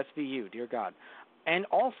 & Order SVU, dear God. And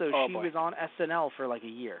also, she was on SNL for like a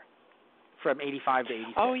year, from 85 to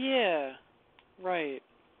 86. Oh, yeah. Right.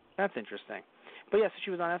 That's interesting. But yes,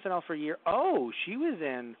 she was on SNL for a year. Oh, she was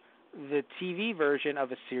in the TV version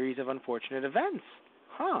of A Series of Unfortunate Events.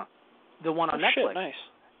 Huh. The one on Netflix. Shit, nice.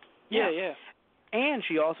 Yeah. And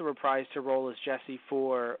she also reprised her role as Jessie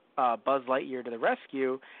for Buzz Lightyear to the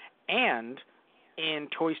Rescue, and in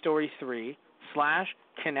Toy Story 3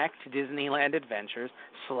 / Connect Disneyland Adventures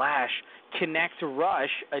 / Connect Rush,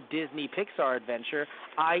 a Disney Pixar adventure,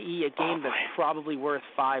 i.e. a game that's probably worth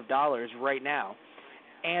 $5 right now,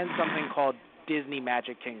 and something called Disney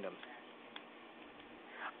Magic Kingdom.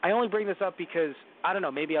 I only bring this up because, I don't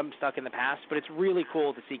know, maybe I'm stuck in the past, but it's really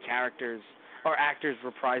cool to see characters or actors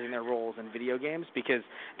reprising their roles in video games, because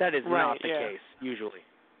that is not the case usually.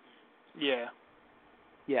 Yeah.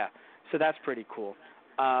 Yeah. So that's pretty cool.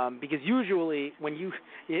 Because usually when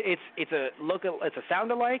it's a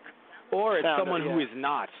sound alike, or it's someone who is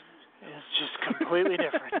not. It's just completely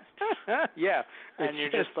different. Yeah. And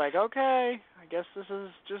you're just like, okay, I guess this is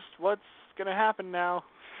just what's going to happen now.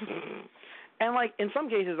 And, like, in some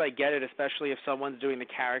cases I get it, especially if someone's doing the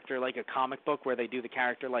character like a comic book where they do the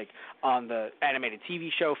character, like, on the animated TV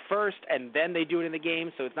show first and then they do it in the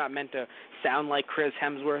game, so it's not meant to sound like Chris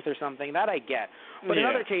Hemsworth or something. That I get. But in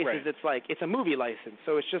other cases, it's like, it's a movie license,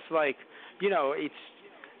 so it's just like, you know, it's,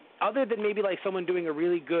 other than maybe, like, someone doing a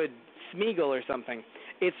really good Smeagol or something,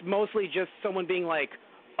 it's mostly just someone being like,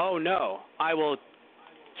 oh, no, I will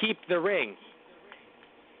keep the ring.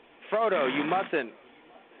 Frodo, you mustn't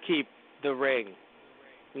keep the ring.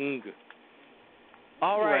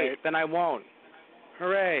 All right, then I won't.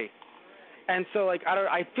 Hooray. And so, like,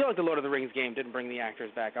 I feel like the Lord of the Rings game didn't bring the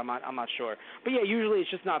actors back. I'm not sure. But yeah, usually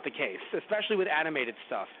it's just not the case, especially with animated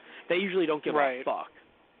stuff. They usually don't give a fuck.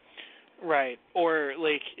 Right. Or,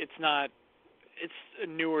 like, it's a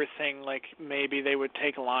newer thing, like maybe they would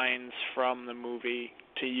take lines from the movie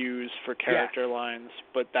to use for character lines,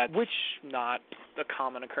 but that's not a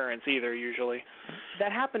common occurrence either, usually.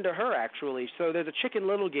 That happened to her, actually. So there's a Chicken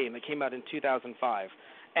Little game that came out in 2005,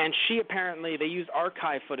 and she apparently, they used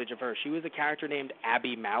archive footage of her. She was a character named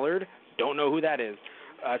Abby Mallard. Don't know who that is.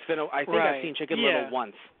 I think I've seen Chicken Little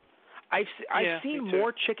once. I've seen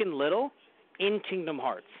more Chicken Little in Kingdom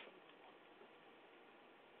Hearts.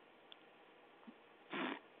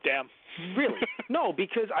 Damn. Really? No,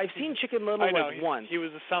 because I've seen Chicken Little once. He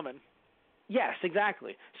was a summon. Yes,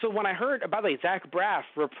 exactly. So when I heard, by the way, Zach Braff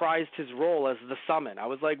reprised his role as the summon, I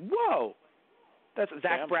was like, whoa. That's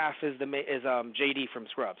Zach Braff is JD from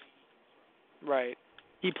Scrubs. Right.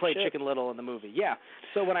 He played Chicken Little in the movie. Yeah.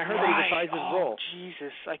 So when I heard that he reprised his role.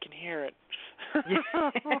 Jesus, I can hear it.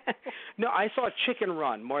 No, I saw Chicken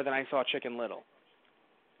Run more than I saw Chicken Little.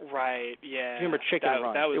 Right, yeah. You remember Chicken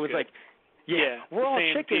Run? That was it was good. like, we're all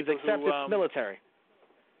chickens except who, it's military.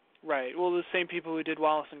 Right. Well, the same people who did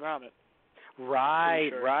Wallace and Gromit. Right,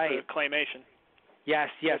 Sure. right. The claymation. Yes.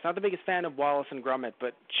 Not the biggest fan of Wallace and Gromit,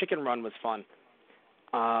 but Chicken Run was fun.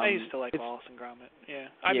 I used to like Wallace and Gromit. Yeah.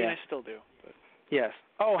 I mean, I still do. But. Yes.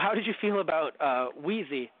 Oh, how did you feel about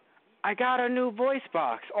Wheezy? I got a new voice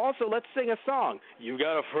box. Also, let's sing a song. You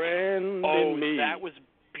got a friend in me. Oh, that was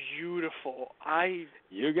beautiful.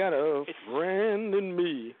 You got a friend in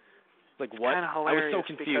me. Like what? Kind of I hilarious was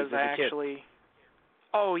so confused as a kid.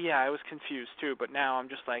 Oh yeah, I was confused too. But now I'm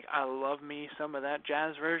just like, I love me some of that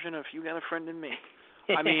jazz version of "You Got a Friend in Me."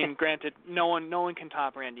 I mean, granted, no one can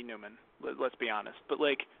top Randy Newman. Let's be honest. But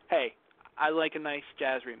like, hey, I like a nice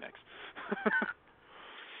jazz remix.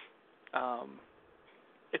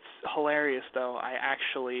 It's hilarious though. I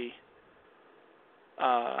actually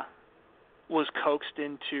was coaxed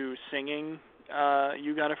into singing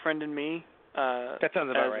 "You Got a Friend in Me." That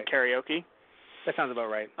sounds about right. Karaoke. That sounds about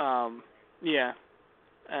right. Yeah.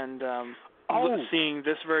 And seeing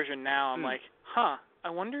this version now, I'm like, I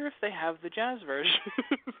wonder if they have the jazz version.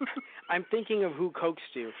 I'm thinking of who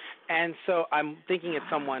coaxed you, and so I'm thinking it's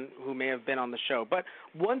someone who may have been on the show. But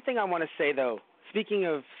one thing I want to say, though, speaking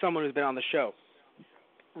of someone who's been on the show,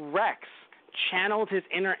 Rex channeled his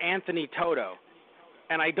inner Anthony Toto,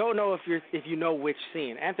 and I don't know if you know which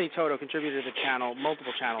scene. Anthony Toto contributed to the channel,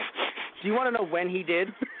 multiple channels. Do you want to know when he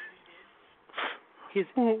did? His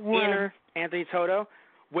inner Anthony Toto?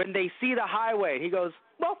 When they see the highway, he goes,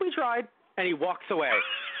 well, we tried, and he walks away.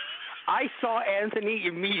 I saw Anthony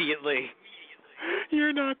immediately.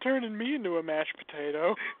 You're not turning me into a mashed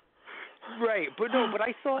potato. Right, but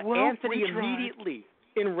I saw Anthony immediately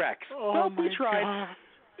in Rex. Oh, well, we tried. God.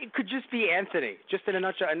 It could just be Anthony, just in a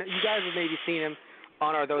nutshell. And you guys have maybe seen him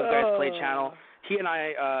on our Those Guys Play channel. He and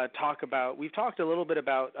I we've talked a little bit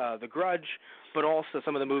about The Grudge, but also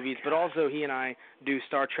some of the movies, but also he and I do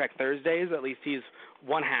Star Trek Thursdays. At least he's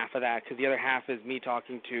one half of that, because the other half is me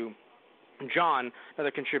talking to John, another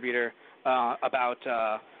contributor, about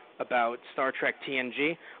Star Trek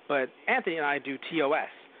TNG. But Anthony and I do TOS,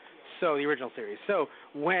 so the original series. So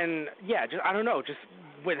just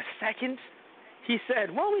with a second, he said,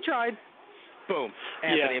 well, we tried. Boom.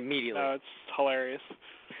 Anthony immediately. No, it's hilarious.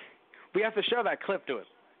 We have to show that clip to him.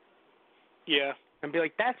 Yeah. And be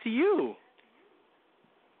like, that's you.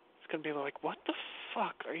 It's going to be like, what the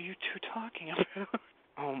fuck are you two talking about?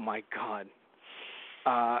 Oh, my God.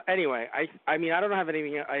 Anyway, I mean, I don't have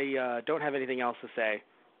anything. I don't have anything else to say.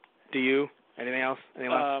 Do you? Anything else?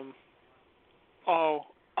 Anything else?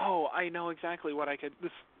 I know exactly what I could.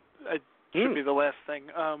 This should be the last thing.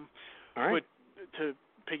 All right. But to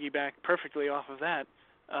piggyback perfectly off of that,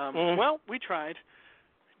 well, we tried.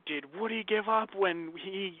 Did Woody give up when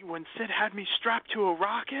Sid had me strapped to a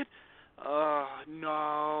rocket?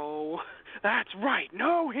 No. That's right.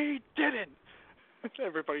 No, he didn't.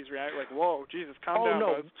 Everybody's reacting like, "Whoa, Jesus, calm down."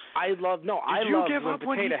 No. Buzz. I love Did you give up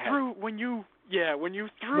when you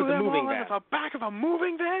threw them all into the back of a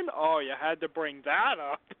moving van? Oh, you had to bring that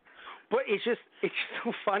up. But it's just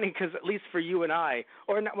so funny because at least for you and I,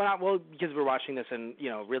 because we're watching this and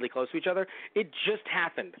really close to each other, it just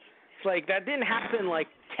happened. It's like that didn't happen like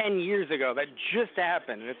 10 years ago. That just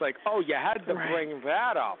happened. And it's like, oh, you had to bring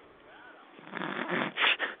that up.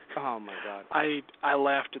 Oh my God. I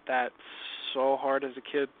laughed at that so hard as a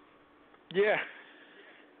kid. Yeah.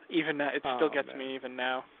 Even now, it still gets me even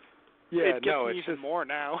now. Yeah, it gets me even more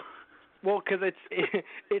now. Well, because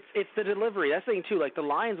it's the delivery. That's the thing too. Like the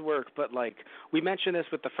lines work, but like we mentioned this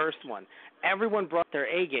with the first one, everyone brought their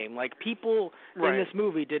A game. Like people in this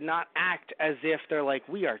movie did not act as if they're like,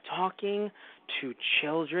 we are talking to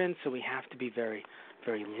children, so we have to be very,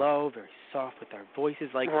 very low, very soft with our voices.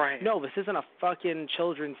 Like, no, this isn't a fucking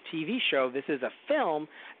children's TV show. This is a film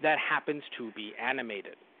that happens to be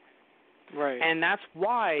animated. Right. And that's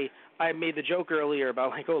why I made the joke earlier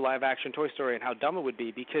about live action Toy Story and how dumb it would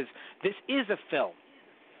be, because this is a film.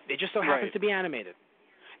 It just so happens to be animated.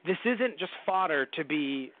 This isn't just fodder to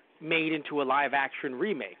be made into a live action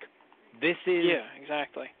remake. This is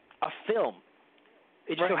exactly. a film.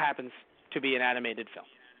 It just so happens to be an animated film.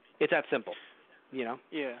 It's that simple, Yeah.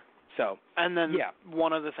 So. And then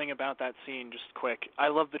one other thing about that scene, just quick, I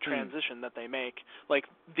love the transition that they make, like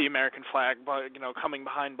the American flag, coming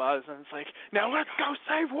behind Buzz, and it's like, now let's go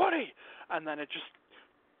save Woody, and then it just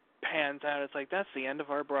pans out. It's like, that's the end of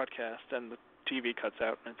our broadcast, and the TV cuts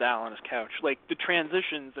out, and it's Al on his couch. Like the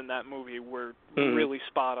transitions in that movie were really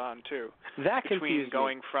spot on too. That between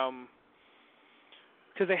going me. from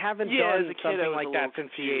because they haven't done something like that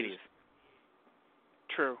since confused. the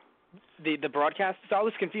 80s. True. The broadcast. So I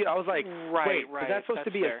was confused. I was like, wait, is that supposed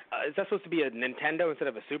to be fair. Is that supposed to be a Nintendo instead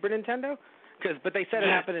of a Super Nintendo? But they said it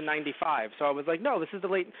happened in '95, so I was like, no, this is the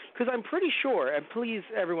late. Because I'm pretty sure, and please,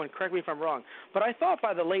 everyone, correct me if I'm wrong, but I thought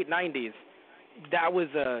by the late '90s that was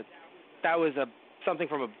something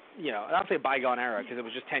from a not say a bygone era because it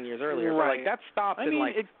was just 10 years earlier, right. but like that stopped in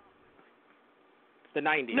like the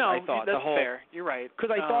 '90s. No, I thought that's the whole. Fair. You're right.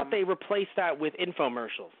 Because I thought they replaced that with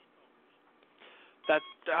infomercials.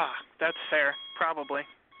 That's fair. Probably.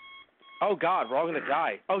 Oh God, we're all gonna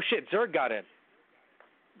die. Oh shit, Zerg got in.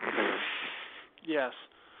 Yes.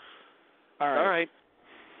 All right.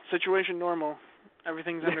 Situation normal.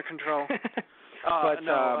 Everything's under control. But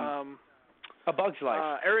A Bug's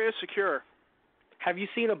Life. Area secure. Have you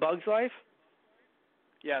seen A Bug's Life?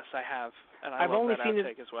 Yes, I have, and I've love only that seen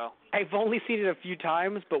outtake as well. I've only seen it a few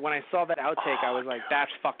times, but when I saw that outtake, I was like,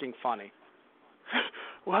 "That's fucking funny."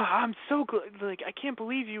 Well, I'm so glad. Like, I can't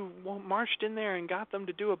believe you marched in there and got them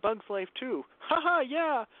to do A Bug's Life 2. Haha,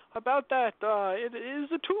 yeah, about that. It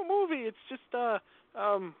is a 2 movie. It's just,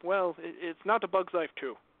 well, it's not A Bug's Life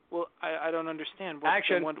 2. Well, I don't understand.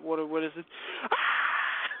 Action. What is it? Ah!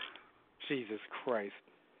 Jesus Christ.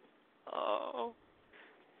 Oh.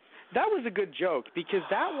 That was a good joke because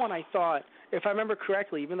that one I thought, if I remember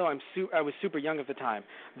correctly, even though I was super young at the time,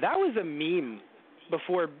 that was a meme.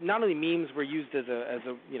 Before, not only memes were used as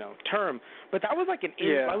a term, but that was like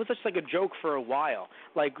that was just like a joke for a while,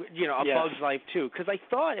 like A Bug's Life too. Because I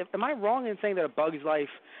thought, am I wrong in saying that A Bug's Life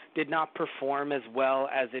did not perform as well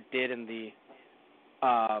as it did in the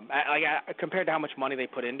compared to how much money they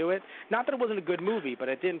put into it? Not that it wasn't a good movie, but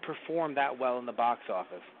it didn't perform that well in the box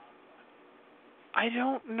office. I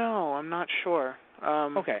don't know. I'm not sure.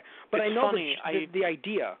 Okay, but I know funny. the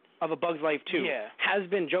idea of A Bug's Life 2 has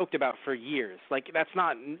been joked about for years. Like that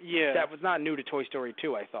was not new to Toy Story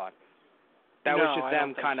 2, I thought. That was just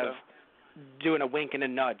them kind of doing a wink and a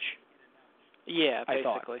nudge. Yeah, basically. I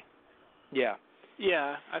thought. Yeah.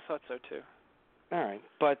 Yeah, I thought so too. All right.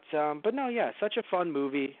 But no, yeah, such a fun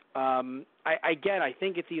movie. I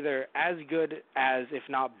think it's either as good as, if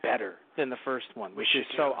not better, than the first one, which is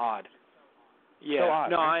so odd. Yeah. So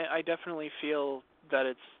odd, no, right? I definitely feel that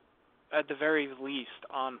it's at the very least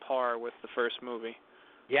on par with the first movie.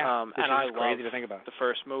 Yeah, which and is crazy to think about. The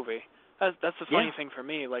first movie. That's the funny thing for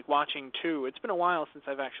me. Like watching 2, it's been a while since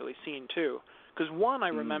I've actually seen 2. Because 1 I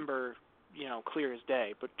remember, clear as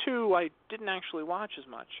day, but 2 I didn't actually watch as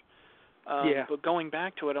much. But going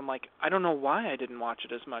back to it, I'm like, I don't know why I didn't watch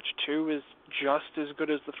it as much. 2 is just as good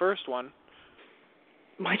as the first one.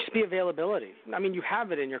 Might just be availability. I mean, you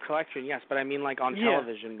have it in your collection, yes, but I mean, like on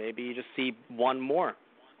television, maybe you just see one more.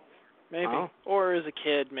 Maybe. Oh. Or as a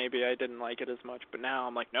kid, maybe I didn't like it as much, but now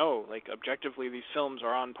I'm like, no, like objectively these films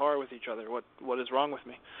are on par with each other. What is wrong with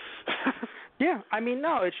me? Yeah, I mean,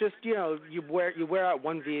 no, it's just, you wear out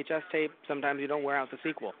one VHS tape, sometimes you don't wear out the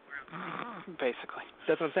sequel. Basically.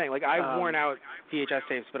 That's what I'm saying. Like, I've worn out VHS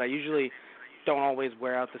tapes, but I usually don't always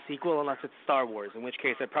wear out the sequel unless it's Star Wars, in which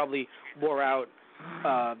case I probably wore out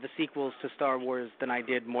the sequels to Star Wars than I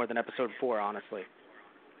did more than Episode 4, honestly.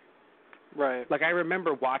 Right. Like, I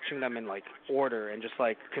remember watching them in, like, order and just,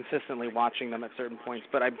 like, consistently watching them at certain points,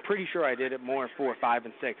 but I'm pretty sure I did it more 4, 5,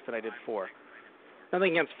 and 6 than I did 4.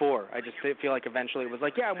 Nothing against 4. I just feel like eventually it was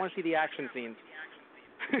like, yeah, I want to see the action scenes.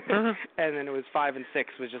 And then it was 5 and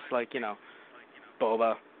 6 was just like,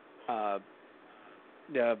 Boba,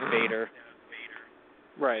 Vader.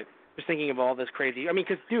 Right. Just thinking of all this crazy. I mean,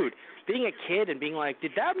 because, dude, being a kid and being like,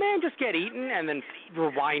 did that man just get eaten? And then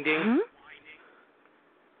rewinding.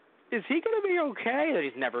 Is he going to be okay? That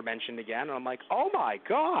he's never mentioned again. And I'm like, oh, my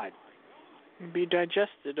God. Be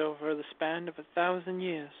digested over the span of 1,000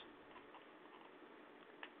 years.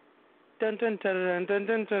 Dun, dun, dun, dun, dun,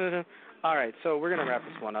 dun, dun, dun. All right, so we're going to wrap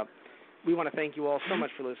this one up. We want to thank you all so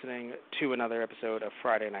much for listening to another episode of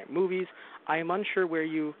Friday Night Movies. I am unsure where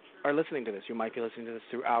you are listening to this. You might be listening to this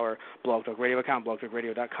through our Blog Talk Radio account,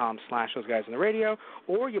 blogtalkradio.com/thoseguysintheradio,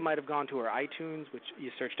 or you might have gone to our iTunes, which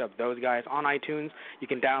you searched up Those Guys on iTunes. You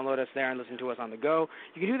can download us there and listen to us on the go.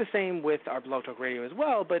 You can do the same with our Blog Talk Radio as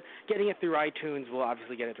well, but getting it through iTunes will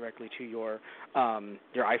obviously get it directly to your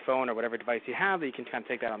iPhone or whatever device you have that you can kind of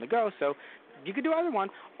take that on the go. So you could do either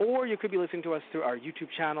one, or you could be listening to us through our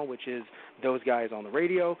YouTube channel, which is Those Guys on the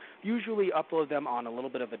Radio. Usually upload them on a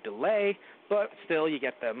little bit of a delay, but still you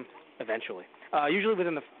get them eventually, usually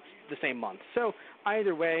within the same month. So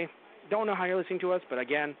either way, don't know how you're listening to us, but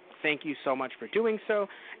again, thank you so much for doing so,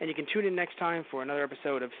 and you can tune in next time for another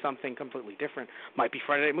episode of something completely different. Might be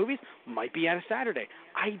Friday Night Movies, might be on a Saturday.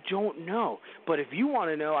 I don't know. But if you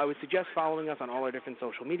want to know, I would suggest following us on all our different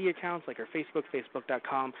social media accounts, like our Facebook,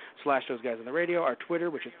 facebook.com/ThoseGuysOnTheRadio, our Twitter,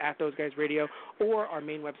 which is @ThoseGuysRadio, or our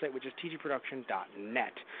main website, which is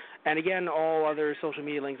tgproduction.net. And again, all other social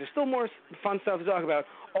media links. There's still more fun stuff to talk about.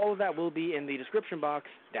 All of that will be in the description box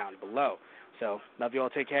down below. So, love you all.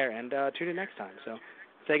 Take care, and tune in next time. So,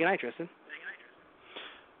 say goodnight, Tristan.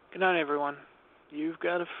 Good night, everyone. You've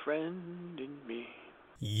got a friend in me.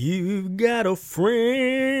 You've got a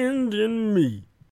friend in me.